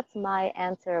that's my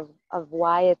answer of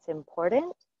why it's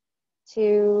important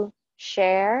to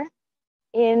share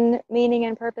in meaning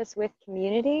and purpose with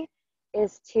community,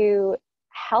 is to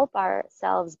help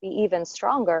ourselves be even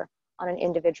stronger on an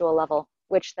individual level,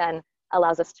 which then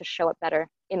allows us to show up better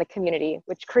in the community,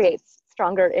 which creates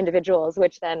stronger individuals,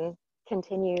 which then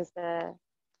continues the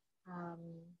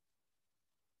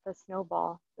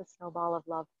snowball of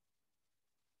love.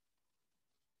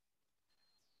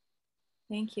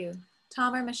 Thank you.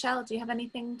 Tom or Michele, do you have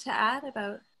anything to add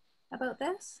about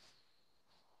this?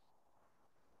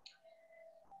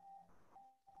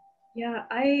 Yeah,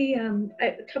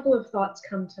 a couple of thoughts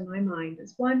come to my mind.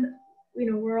 Is one,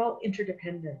 we're all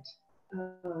interdependent,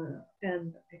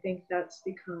 and I think that's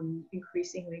become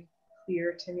increasingly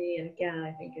clear to me. And again,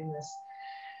 I think in this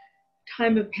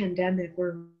time of pandemic,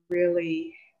 we're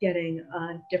really getting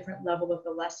a different level of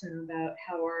the lesson about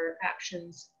how our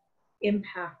actions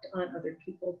impact on other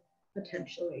people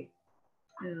potentially.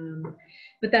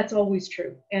 But that's always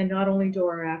true. And not only do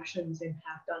our actions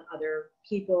impact on other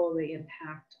people, they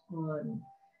impact on,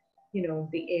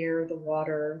 the air, the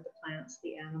water, the plants,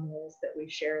 the animals that we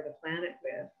share the planet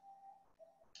with.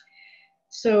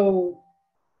 So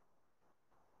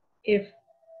if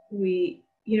we,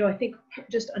 I think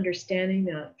just understanding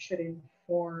that should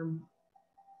inform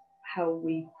how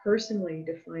we personally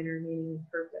define our meaning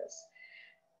and purpose.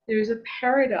 There's a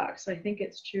paradox. I think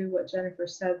it's true what Jennifer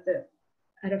said, that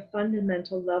at a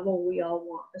fundamental level, we all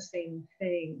want the same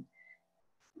thing,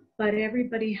 but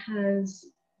everybody has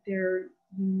their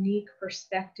unique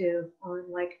perspective on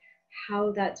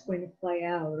how that's going to play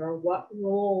out, or what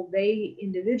role they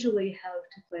individually have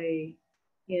to play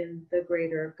in the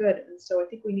greater good. And so I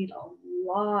think we need a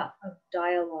lot of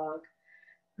dialogue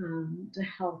to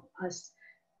help us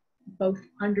both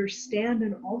understand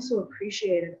and also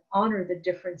appreciate and honor the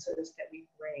differences that we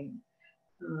bring,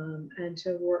 and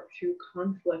to work through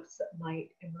conflicts that might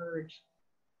emerge.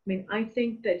 I mean, I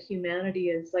think that humanity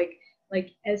is like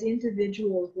as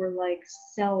individuals, we're like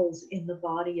cells in the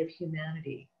body of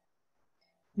humanity.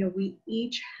 We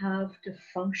each have to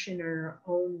function our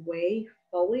own way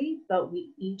fully, but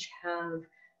we each have,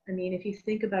 if you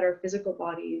think about our physical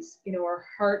bodies, our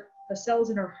heart, the cells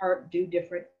in our heart do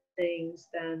different things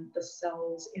than the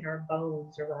cells in our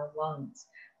bones or our lungs.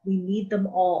 We need them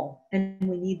all, and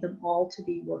we need them all to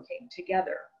be working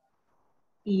together,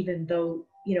 even though,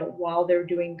 while they're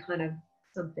doing kind of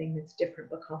something that's different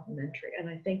but complementary. And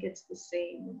I think it's the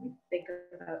same when we think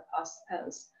about us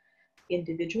as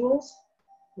individuals.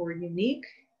 We're unique,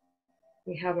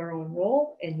 we have our own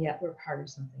role, and yet we're part of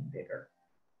something bigger.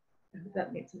 I hope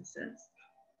that makes some sense.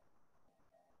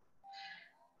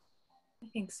 I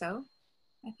think so,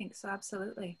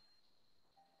 absolutely.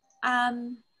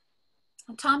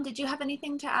 Tom, did you have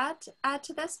anything to add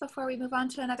to this before we move on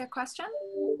to another question?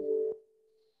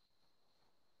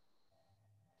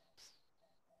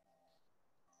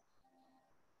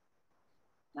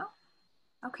 No?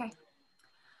 Okay.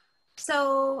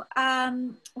 So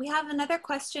we have another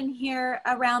question here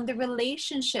around the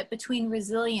relationship between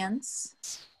resilience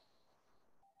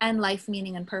and life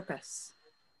meaning and purpose.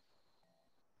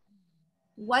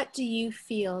 What do you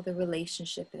feel the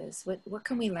relationship is? What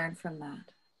can we learn from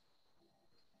that?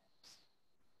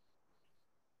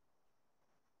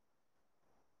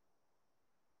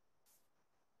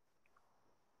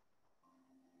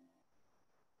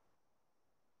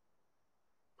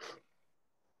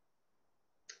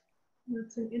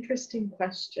 That's an interesting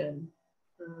question.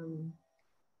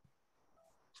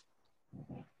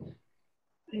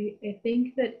 I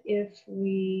think that if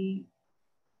we,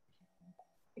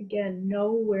 again,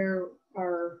 know where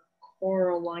our core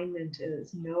alignment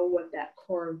is, know what that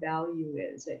core value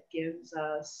is, it gives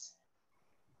us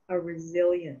a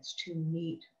resilience to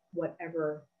meet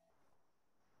whatever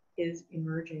is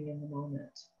emerging in the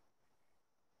moment.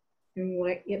 And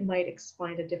it might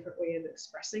find a different way of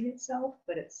expressing itself,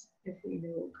 but it's, if we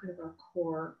know kind of our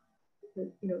core,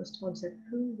 as Tom said,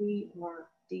 who we are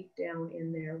deep down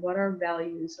in there, what our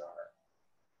values are.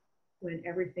 When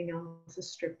everything else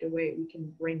is stripped away, we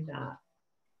can bring that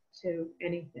to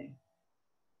anything.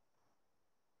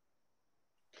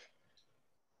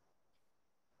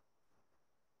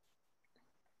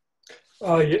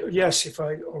 Yes, if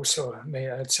I also may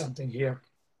add something here.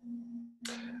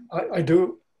 I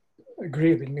do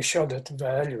agree with Michele that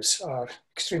values are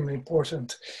extremely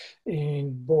important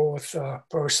in both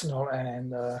personal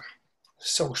and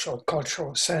social,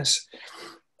 cultural sense.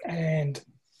 And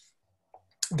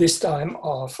this time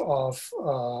of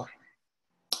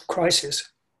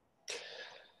crisis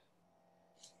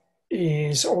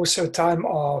is also a time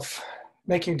of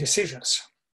making decisions,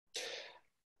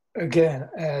 again,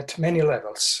 at many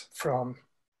levels, from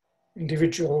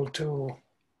individual to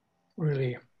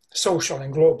really social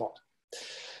and global.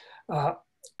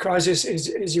 Crisis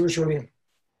is usually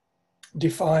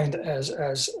defined as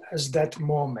that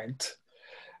moment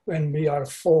when we are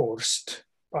forced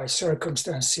by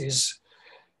circumstances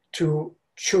to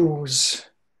choose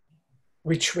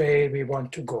which way we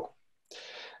want to go.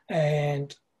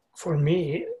 And for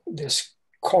me, this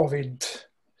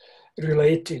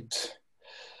COVID-related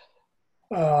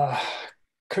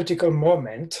critical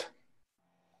moment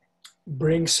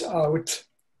brings out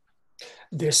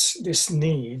this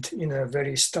need in a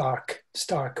very stark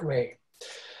way.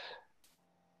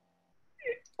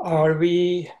 Are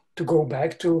we to go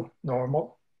back to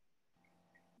normal?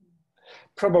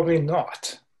 Probably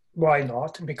not. Why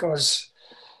not? Because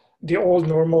the old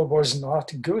normal was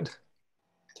not good.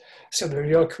 So the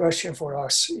real question for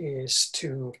us is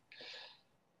to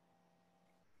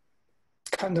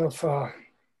kind of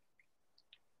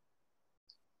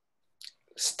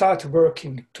start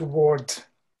working toward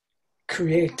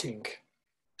creating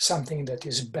something that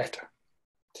is better.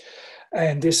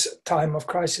 And this time of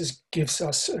crisis gives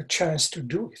us a chance to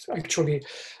do it. Actually,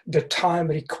 the time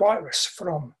requires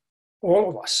from all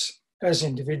of us as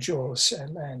individuals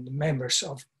and members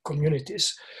of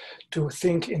communities to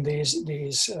think in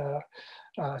these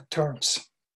terms.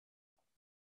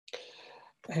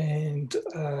 And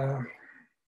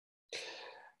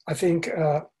I think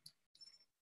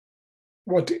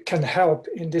what can help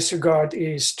in this regard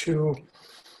is to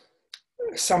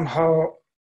somehow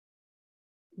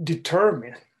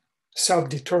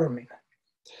self-determine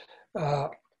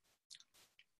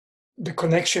the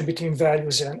connection between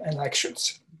values and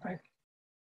actions, right?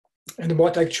 And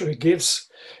what actually gives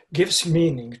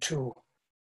meaning to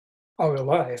our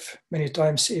life many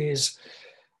times is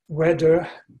whether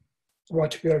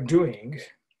what we are doing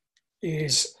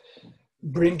is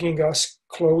bringing us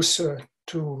closer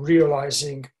to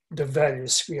realizing the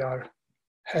values we are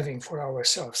having for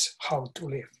ourselves, how to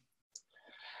live.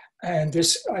 And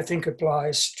this, I think,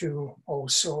 applies to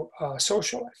also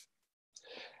social life.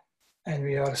 And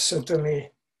we are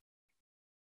certainly,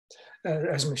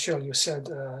 as Michele, you said,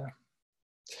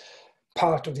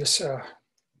 part of this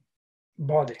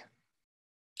body,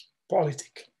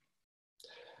 politic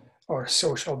or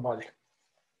social body.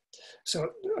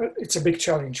 So it's a big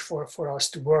challenge for us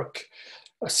to work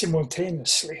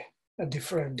simultaneously at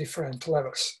different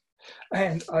levels.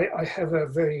 And I have a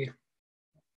very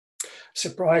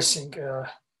surprising,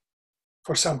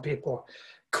 for some people,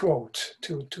 quote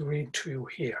to read to you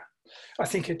here. I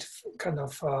think it kind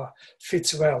of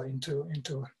fits well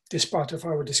into this part of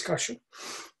our discussion.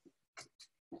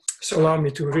 So allow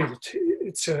me to read it.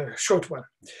 It's a short one.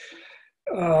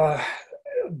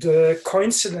 The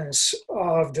coincidence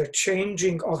of the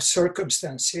changing of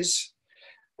circumstances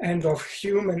and of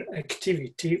human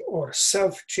activity or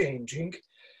self-changing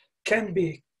can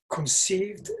be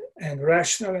conceived and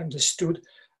rationally understood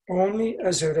only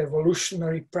as a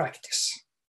revolutionary practice.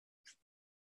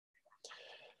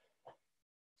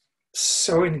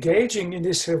 So engaging in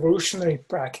this revolutionary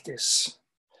practice,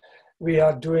 we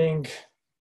are doing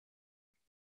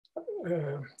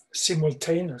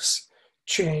simultaneous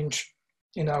change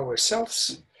in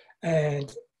ourselves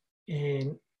and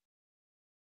in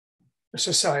the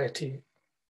society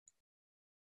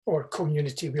or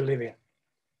community we live in.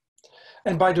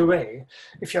 And by the way,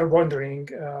 if you're wondering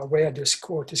where this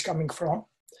quote is coming from,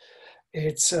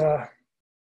 it's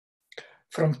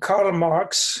from Karl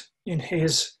Marx in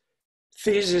his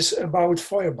thesis about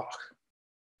Feuerbach.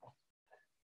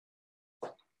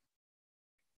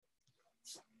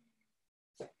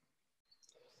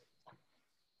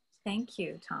 Thank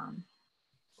you, Tom.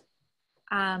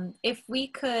 If we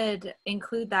could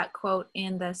include that quote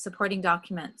in the supporting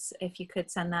documents, if you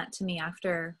could send that to me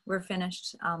after we're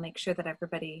finished, I'll make sure that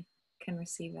everybody can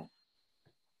receive it.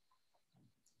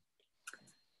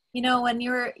 You know, when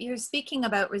you're speaking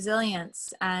about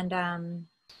resilience, and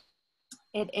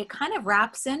it kind of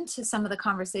wraps into some of the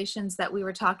conversations that we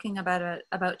were talking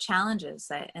about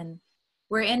challenges, and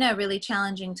we're in a really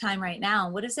challenging time right now.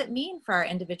 What does it mean for our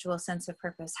individual sense of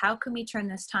purpose? How can we turn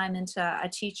this time into a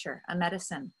teacher, a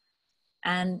medicine?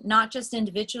 And not just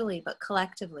individually, but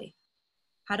collectively.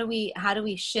 How do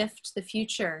we shift the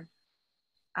future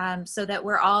so that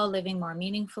we're all living more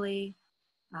meaningfully,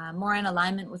 more in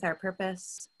alignment with our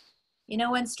purpose? You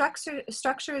know, when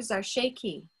structures are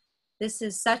shaky, this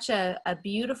is such a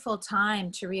beautiful time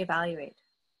to reevaluate,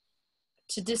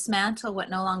 dismantle what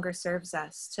no longer serves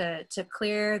us, to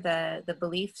clear the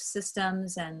belief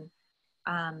systems and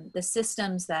the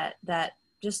systems that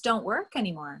just don't work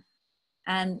anymore,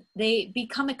 and they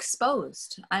become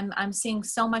exposed. I'm seeing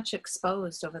so much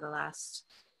exposed over the last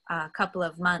couple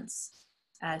of months,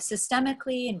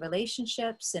 systemically, in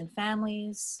relationships, in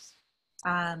families,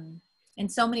 in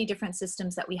so many different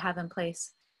systems that we have in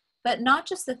place. But not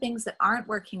just the things that aren't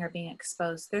working are being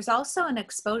exposed. There's also an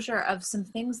exposure of some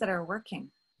things that are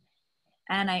working.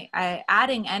 And I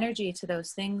adding energy to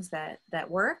those things that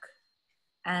work,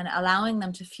 and allowing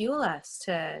them to fuel us,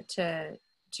 to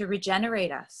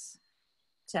regenerate us,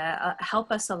 to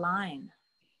help us align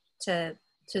to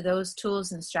those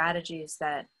tools and strategies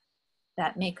that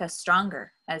make us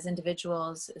stronger as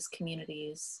individuals, as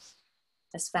communities,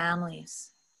 as families.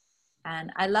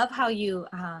 And I love how you,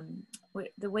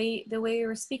 the way you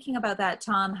were speaking about that,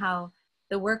 Tom, how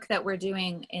the work that we're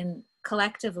doing in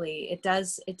collectively, it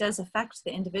does affect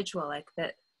the individual, like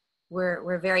that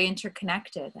we're very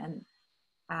interconnected. And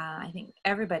I think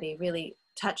everybody really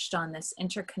touched on this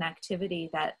interconnectivity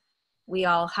that we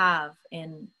all have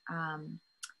in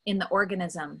the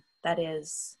organism that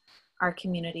is our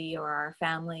community or our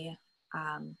family,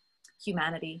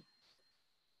 humanity.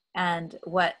 And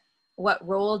what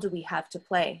role do we have to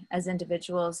play as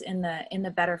individuals in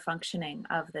the better functioning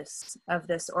of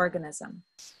this organism?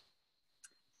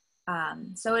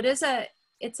 So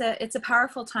it's a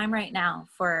powerful time right now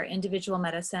for individual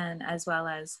medicine as well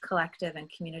as collective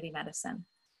and community medicine.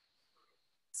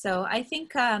 So I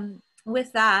think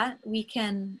with that, we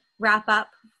can wrap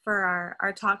up for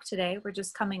our talk today. We're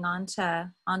just coming on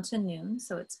to noon,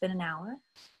 so it's been an hour.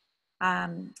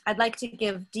 I'd like to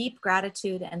give deep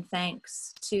gratitude and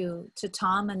thanks to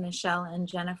Tom and Michele and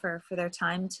Jennifer for their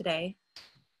time today,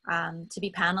 to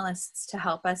be panelists to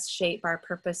help us shape our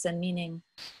purpose and meaning,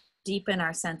 deepen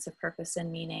our sense of purpose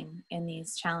and meaning in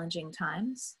these challenging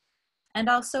times, and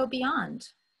also beyond.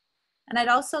 And I'd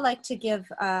also like to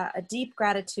give a deep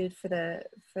gratitude for the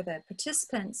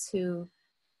participants who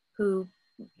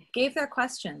gave their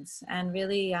questions and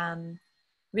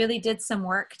really did some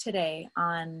work today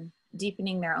on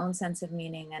deepening their own sense of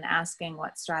meaning and asking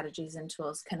what strategies and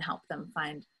tools can help them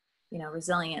find,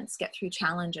 resilience, get through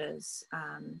challenges,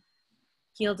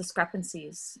 heal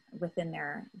discrepancies within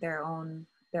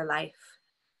their life.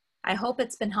 I hope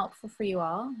it's been helpful for you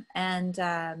all. And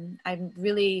I'm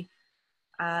really,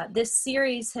 this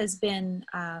series has been,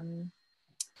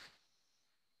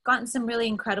 gotten some really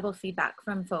incredible feedback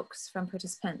from folks, from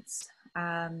participants.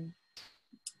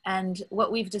 And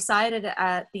what we've decided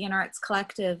at the Inner Arts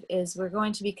Collective is we're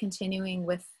going to be continuing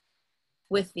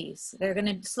with these. They're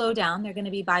going to slow down. They're going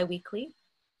to be bi-weekly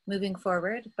moving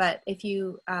forward. But if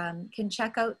you can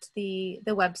check out the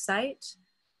website,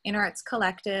 Inner Arts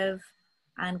Collective,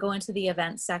 and go into the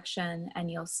events section,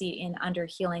 and you'll see under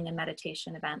Healing and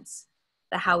Meditation events,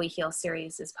 the How We Heal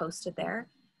series is posted there.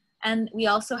 And we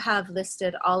also have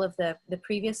listed all of the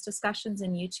previous discussions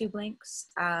and YouTube links,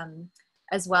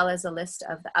 as well as a list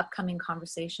of the upcoming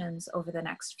conversations over the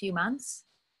next few months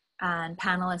and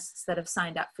panelists that have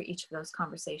signed up for each of those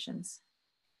conversations.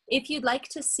 If you'd like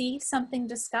to see something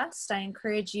discussed, I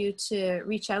encourage you to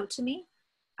reach out to me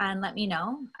and let me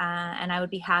know. And I would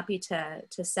be happy to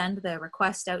send the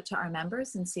request out to our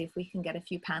members and see if we can get a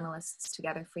few panelists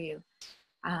together for you.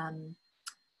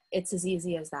 It's as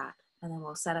easy as that. And then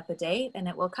we'll set up a date and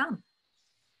it will come.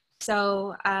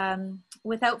 So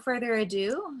without further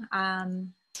ado,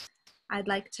 I'd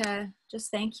like to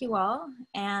just thank you all.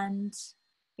 And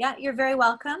yeah, you're very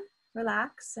welcome.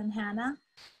 Relax. And Hannah,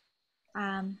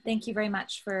 thank you very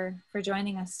much for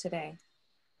joining us today.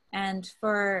 And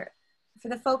for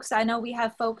the folks, I know we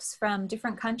have folks from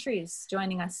different countries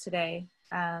joining us today.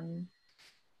 And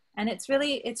it's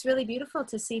really beautiful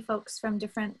to see folks from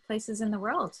different places in the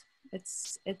world.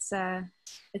 It's a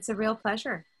real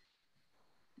pleasure.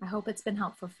 I hope it's been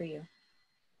helpful for you.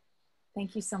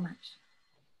 Thank you so much.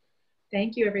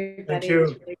 Thank you, everybody. Thank you. It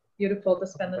was really beautiful to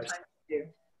spend the time